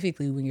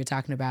 specifically when you're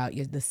talking about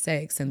the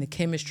sex and the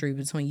chemistry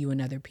between you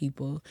and other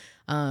people.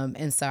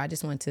 And so I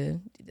just want to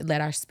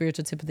let our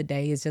spiritual tip of the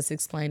day is just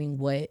explaining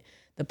what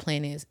the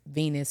planet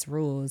Venus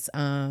rules.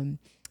 And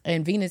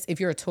Venus, if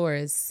you're a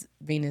Taurus,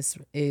 Venus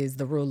is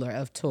the ruler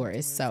of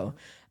Taurus. So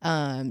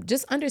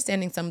just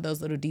understanding some of those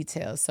little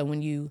details. So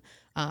when you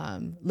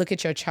look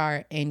at your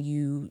chart and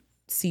you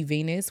see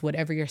Venus,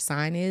 whatever your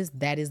sign is,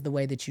 that is the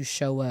way that you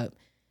show up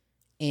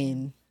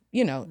in,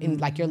 you know, in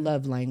like your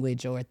love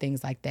language or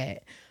things like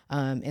that.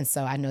 And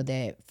so I know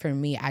that for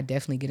me, I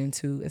definitely get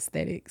into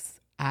aesthetics.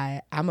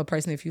 I'm a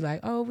person, if you like,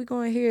 oh, we're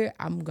going here,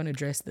 I'm going to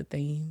dress the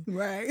theme.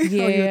 Right.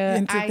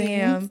 Yeah, I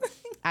am.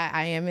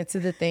 I am into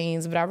the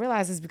themes, but I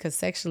realize it's because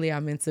sexually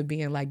I'm into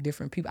being like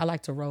different people. I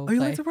like to role play.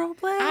 You like to role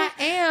play? I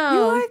am.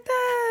 You like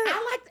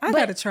that? I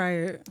got to try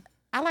it.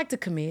 I like to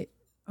commit.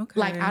 Okay.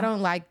 Like, I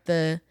don't like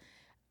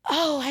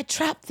I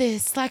dropped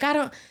this. Like, I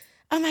don't...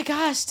 Oh my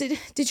gosh,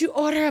 did you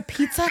order a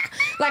pizza?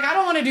 Like, I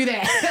don't want to do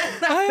that.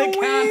 That's not the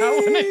kind I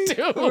want to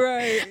do.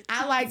 Right.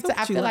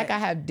 I feel like I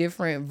have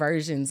different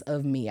versions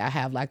of me. I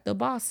have like the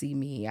bossy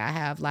me. I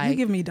have like... You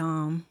give me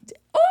Dom.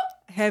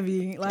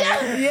 Heavy. Like,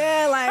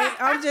 yeah,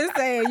 like, I'm just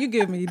saying, you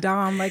give me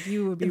Dom, like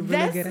you would be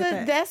really good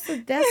at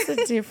that. That's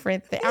a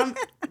different thing. I'm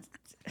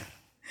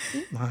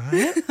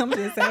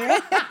just saying.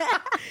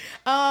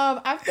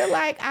 I feel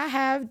like I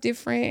have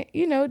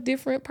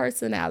different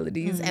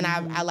personalities, and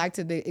I like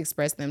to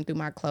express them through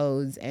my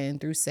clothes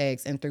and through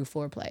sex and through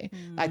foreplay,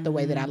 like the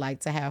way that I like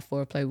to have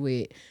foreplay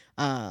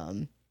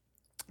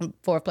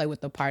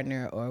with the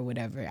partner or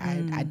whatever.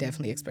 I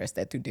definitely express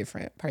that through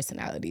different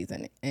personalities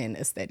and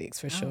aesthetics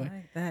for sure. I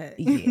like that.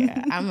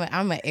 Yeah,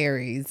 I'm a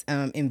Aries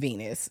in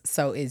Venus,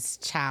 so it's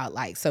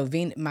childlike. So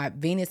my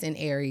Venus in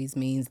Aries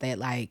means that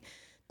like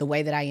the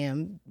way that I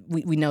am,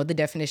 we know the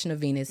definition of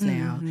Venus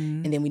now,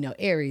 and then we know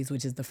Aries,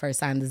 which is the first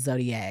sign of the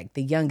zodiac,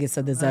 the youngest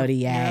of the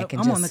zodiac. Yep,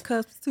 and I'm on the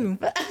cusp too.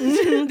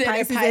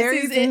 Pisces,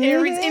 Aries, and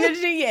Aries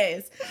energy,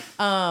 yes.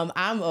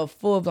 I'm a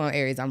full-blown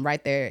Aries. I'm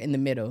right there in the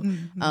middle,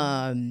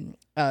 the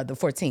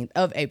 14th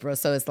of April.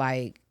 So it's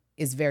like,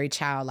 it's very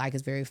childlike,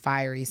 it's very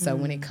fiery. So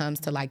when it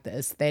comes to like the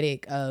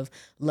aesthetic of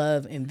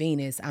love and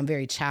Venus, I'm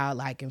very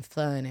childlike and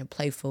fun and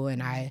playful,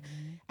 and I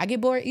I get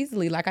bored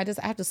easily. Like I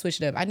have to switch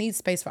it up. I need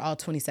space for all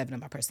 27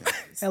 of my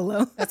personalities.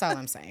 Hello. That's all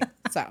I'm saying.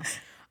 So,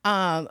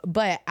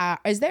 but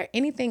is there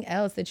anything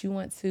else that you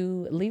want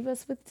to leave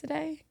us with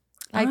today?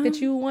 Like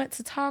that you want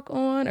to talk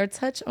on or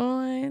touch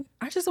on?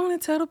 I just want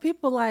to tell the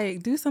people,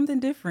 like, do something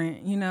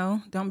different, you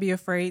know? Don't be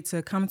afraid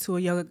to come to a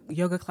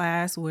yoga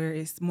class where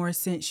it's more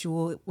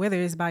sensual,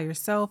 whether it's by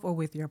yourself or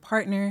with your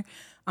partner.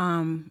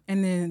 And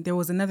then there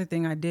was another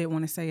thing I did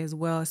want to say as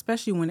well,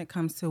 especially when it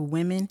comes to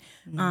women,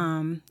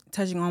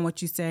 touching on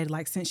what you said,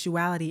 like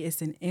sensuality,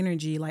 it's an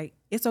energy. Like,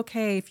 it's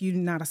okay if you're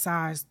not a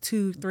size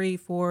 2, 3,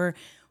 4,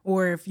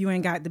 or if you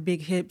ain't got the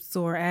big hips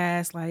or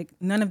ass. Like,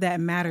 none of that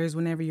matters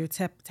whenever you're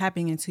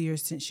tapping into your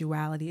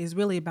sensuality. It's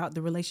really about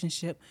the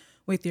relationship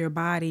with your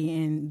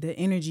body and the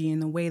energy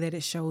and the way that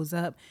it shows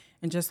up.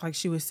 And just like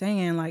she was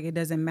saying, like, it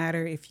doesn't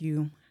matter if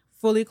you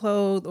fully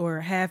clothed or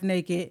half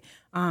naked.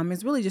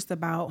 It's really just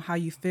about how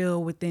you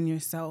feel within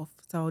yourself.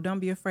 So don't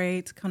be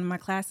afraid to come to my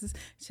classes.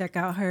 Check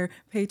out her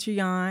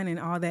Patreon and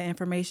all that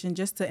information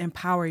just to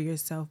empower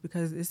yourself,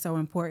 because it's so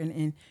important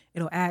and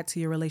it'll add to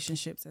your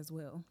relationships as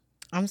well.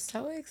 I'm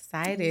so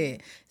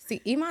excited.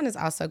 See, Iman is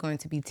also going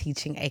to be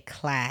teaching a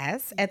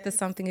class at the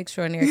Something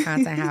Extraordinary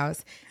Content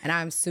House. And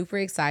I'm super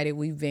excited.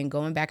 We've been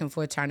going back and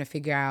forth trying to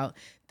figure out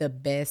the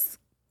best,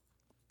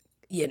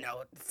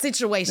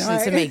 situation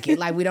to make it.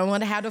 Like, we don't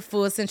want to have the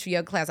full sensual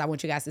yoga class. I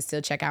want you guys to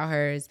still check out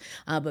hers.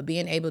 But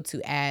being able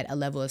to add a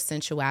level of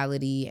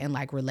sensuality and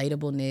like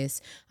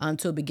relatableness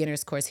to a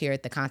beginner's course here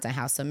at the Content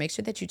House. So make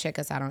sure that you check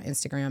us out on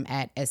Instagram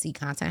at SE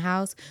Content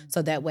House.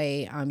 So that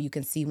way you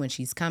can see when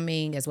she's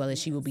coming, as well as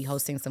she will be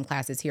hosting some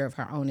classes here of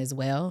her own as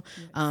well.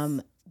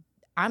 Yes.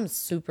 I'm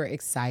super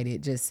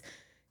excited just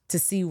to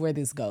see where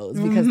this goes,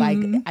 because like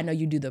I know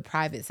you do the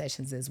private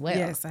sessions as well.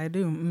 Yes, I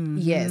do. Mm-hmm.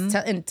 Yes,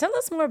 tell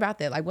us more about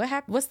that. Like,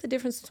 what's the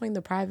difference between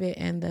the private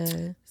and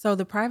the? So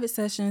the private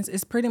sessions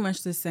is pretty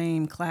much the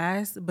same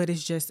class, but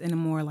it's just in a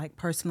more like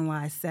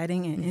personalized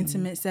setting and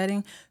intimate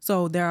setting.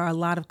 So there are a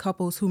lot of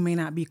couples who may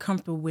not be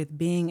comfortable with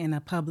being in a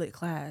public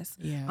class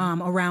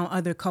around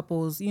other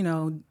couples,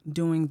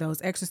 doing those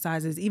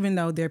exercises, even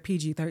though they're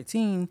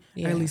PG-13,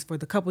 or at least for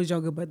the couples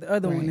yoga, but the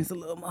other one is a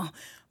little more.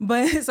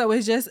 But so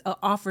it just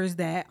offers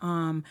that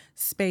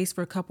space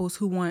for couples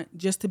who want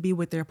just to be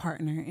with their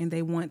partner and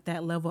they want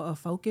that level of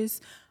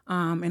focus.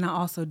 And I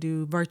also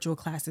do virtual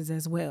classes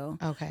as well.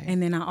 Okay.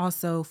 And then I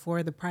also,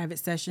 for the private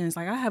sessions,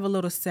 like I have a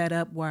little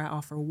setup where I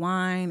offer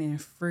wine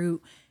and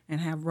fruit and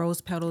have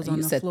rose petals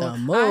on the floor.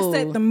 I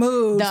set the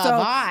mood.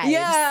 Vibes.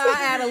 Yeah, I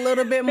add a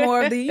little bit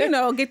more of the,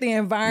 get the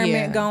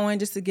environment going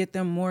just to get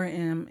them more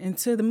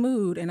into the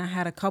mood. And I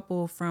had a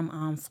couple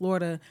from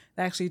Florida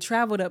that actually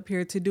traveled up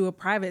here to do a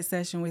private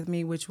session with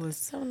me, which was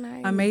so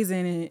nice.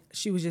 Amazing. And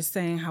she was just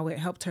saying how it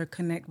helped her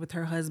connect with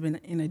her husband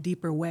in a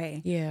deeper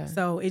way. Yeah.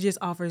 So it just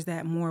offers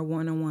that more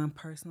one-on-one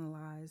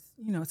personalized,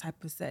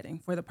 type of setting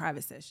for the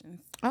private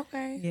sessions.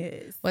 Okay.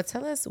 Yes. Well,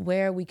 tell us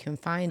where we can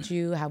find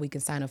you, how we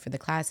can sign up for the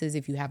classes,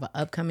 if you have an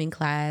upcoming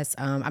class.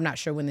 I'm not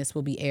sure when this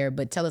will be aired,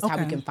 but tell us how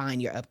we can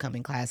find your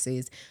upcoming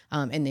classes.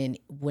 And then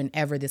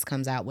whenever this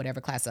comes out,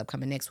 whatever class is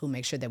upcoming next, we'll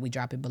make sure that we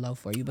drop it below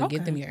for you. But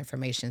give them your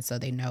information so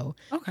they know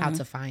how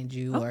to find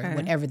you or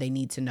whatever they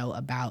need to know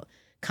about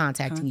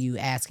contacting you,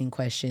 asking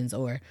questions,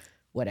 or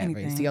whatever.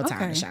 Anything. It's your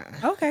time to shine.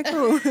 Okay,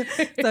 cool.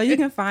 So you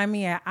can find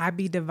me at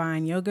IB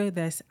Divine Yoga.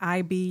 That's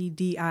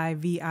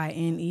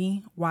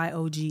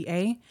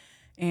IBDIVINEYOGA.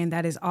 And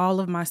that is all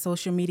of my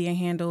social media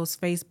handles: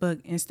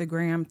 Facebook,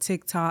 Instagram,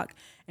 TikTok.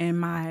 And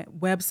my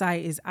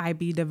website is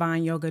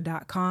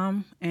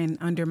ibdivineyoga.com. And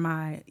under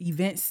my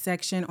events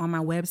section on my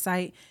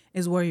website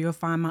is where you'll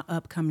find my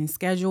upcoming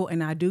schedule.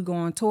 And I do go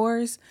on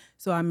tours,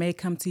 so I may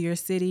come to your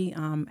city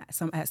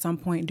at some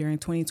point during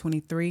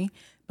 2023.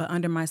 But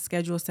under my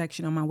schedule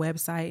section on my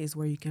website is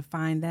where you can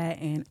find that,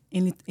 and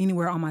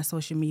anywhere on my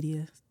social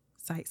media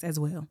sites as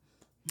well.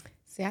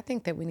 See, I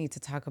think that we need to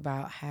talk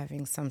about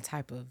having some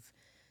type of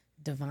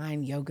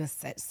divine yoga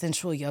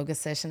sensual yoga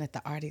session at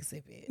the art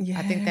exhibit. Yes,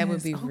 I think that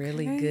would be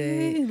really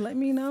good. Let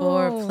me know.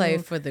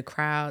 Foreplay for the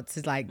crowd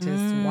to like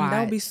just watch. That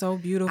would be so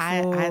beautiful.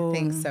 I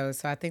think so.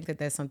 So I think that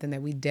that's something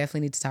that we definitely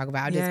need to talk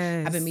about.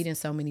 I've been meeting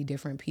so many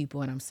different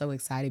people, and I'm so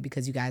excited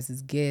because you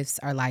guys' gifts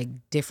are like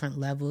different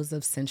levels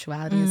of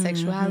sensuality and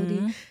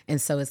sexuality.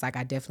 And so it's like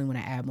I definitely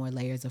want to add more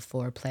layers of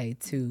foreplay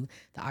to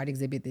the art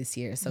exhibit this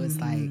year. So it's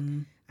like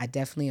I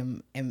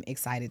definitely am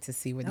excited to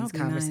see where these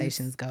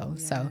conversations go.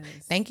 Yes. So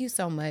thank you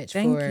so much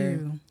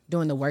for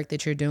doing the work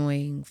that you're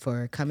doing,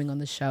 for coming on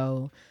the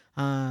show,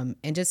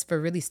 and just for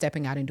really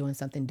stepping out and doing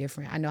something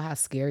different. I know how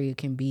scary it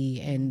can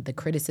be, and the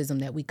criticism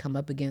that we come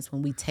up against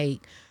when we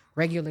take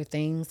regular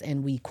things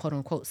and we quote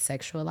unquote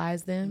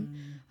sexualize them.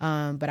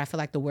 But I feel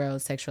like the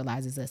world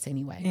sexualizes us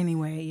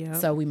anyway. Yeah.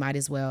 So we might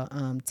as well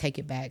take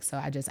it back. So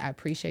I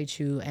appreciate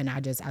you, and I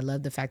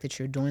love the fact that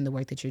you're doing the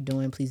work that you're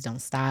doing. Please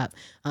don't stop.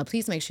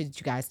 Please make sure that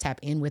you guys tap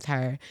in with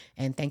her.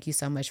 And thank you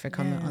so much for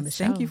coming on the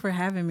show. Thank you for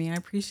having me. I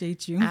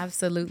appreciate you.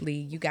 Absolutely.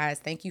 You guys,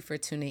 thank you for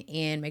tuning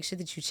in. Make sure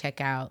that you check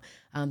out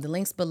the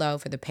links below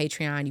for the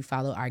Patreon. You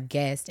follow our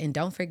guest, and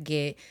don't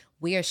forget,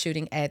 We are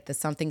shooting at the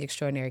Something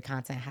Extraordinary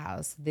Content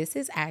House. This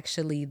is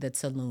actually the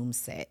Tulum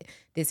set.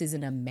 This is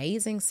an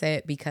amazing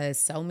set because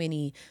so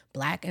many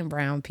Black and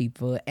brown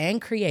people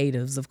and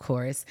creatives, of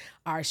course,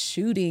 are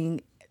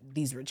shooting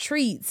these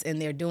retreats,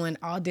 and they're doing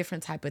all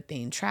different type of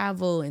things,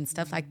 travel and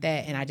stuff like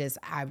that. And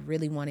I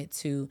really wanted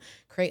to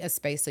create a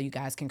space so you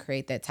guys can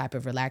create that type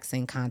of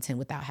relaxing content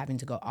without having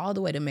to go all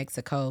the way to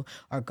Mexico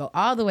or go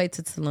all the way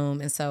to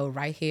Tulum. And so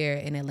right here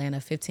in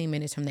Atlanta, 15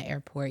 minutes from the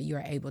airport, you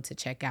are able to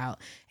check out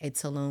a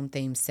Tulum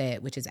themed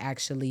set, which is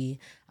actually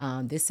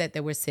this set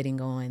that we're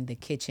sitting on, the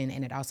kitchen,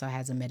 and it also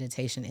has a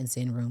meditation and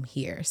Zen room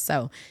here.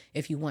 So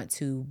if you want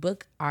to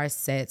book our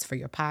sets for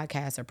your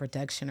podcast or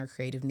production or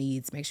creative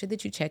needs, make sure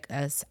that you check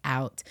us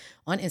out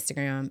on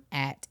Instagram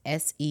at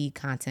SE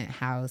Content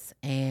House,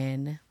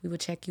 and we will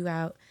check you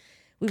out.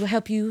 We will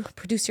help you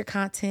produce your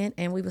content,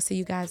 and we will see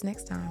you guys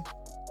next time.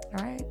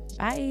 All right,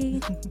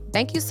 bye.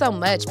 Thank you so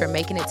much for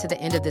making it to the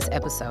end of this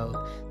episode.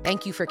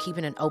 Thank you for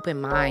keeping an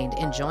open mind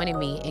and joining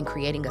me in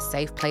creating a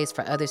safe place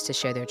for others to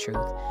share their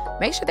truth.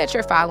 Make sure that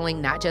you're following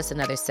Not Just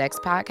Another Sex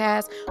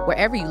podcast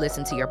wherever you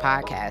listen to your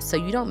podcast so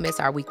you don't miss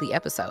our weekly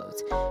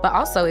episodes. But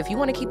also, if you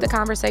want to keep the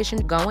conversation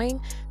going,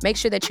 make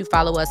sure that you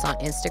follow us on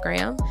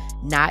Instagram,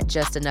 Not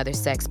Just Another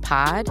Sex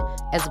Pod,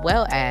 as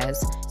well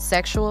as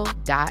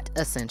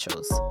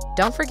sexual.essentials.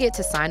 Don't forget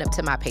to sign up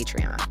to my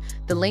Patreon.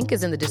 The link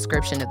is in the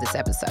description of this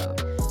episode.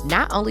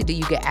 Not only do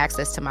you get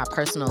access to my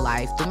personal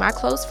life through my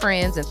close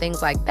friends and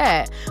things like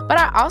that, but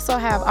I also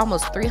have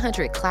almost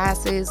 300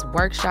 classes,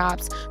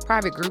 workshops,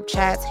 private group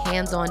chats,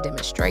 hands-on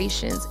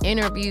demonstrations,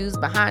 interviews,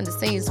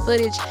 behind-the-scenes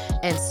footage,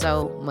 and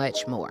so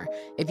much more.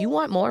 If you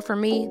want more from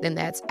me, then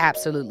that's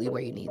absolutely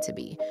where you need to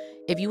be.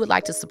 If you would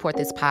like to support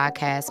this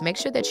podcast, make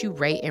sure that you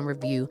rate and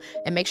review,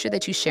 and make sure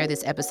that you share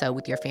this episode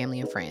with your family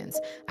and friends.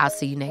 I'll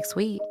see you next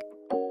week.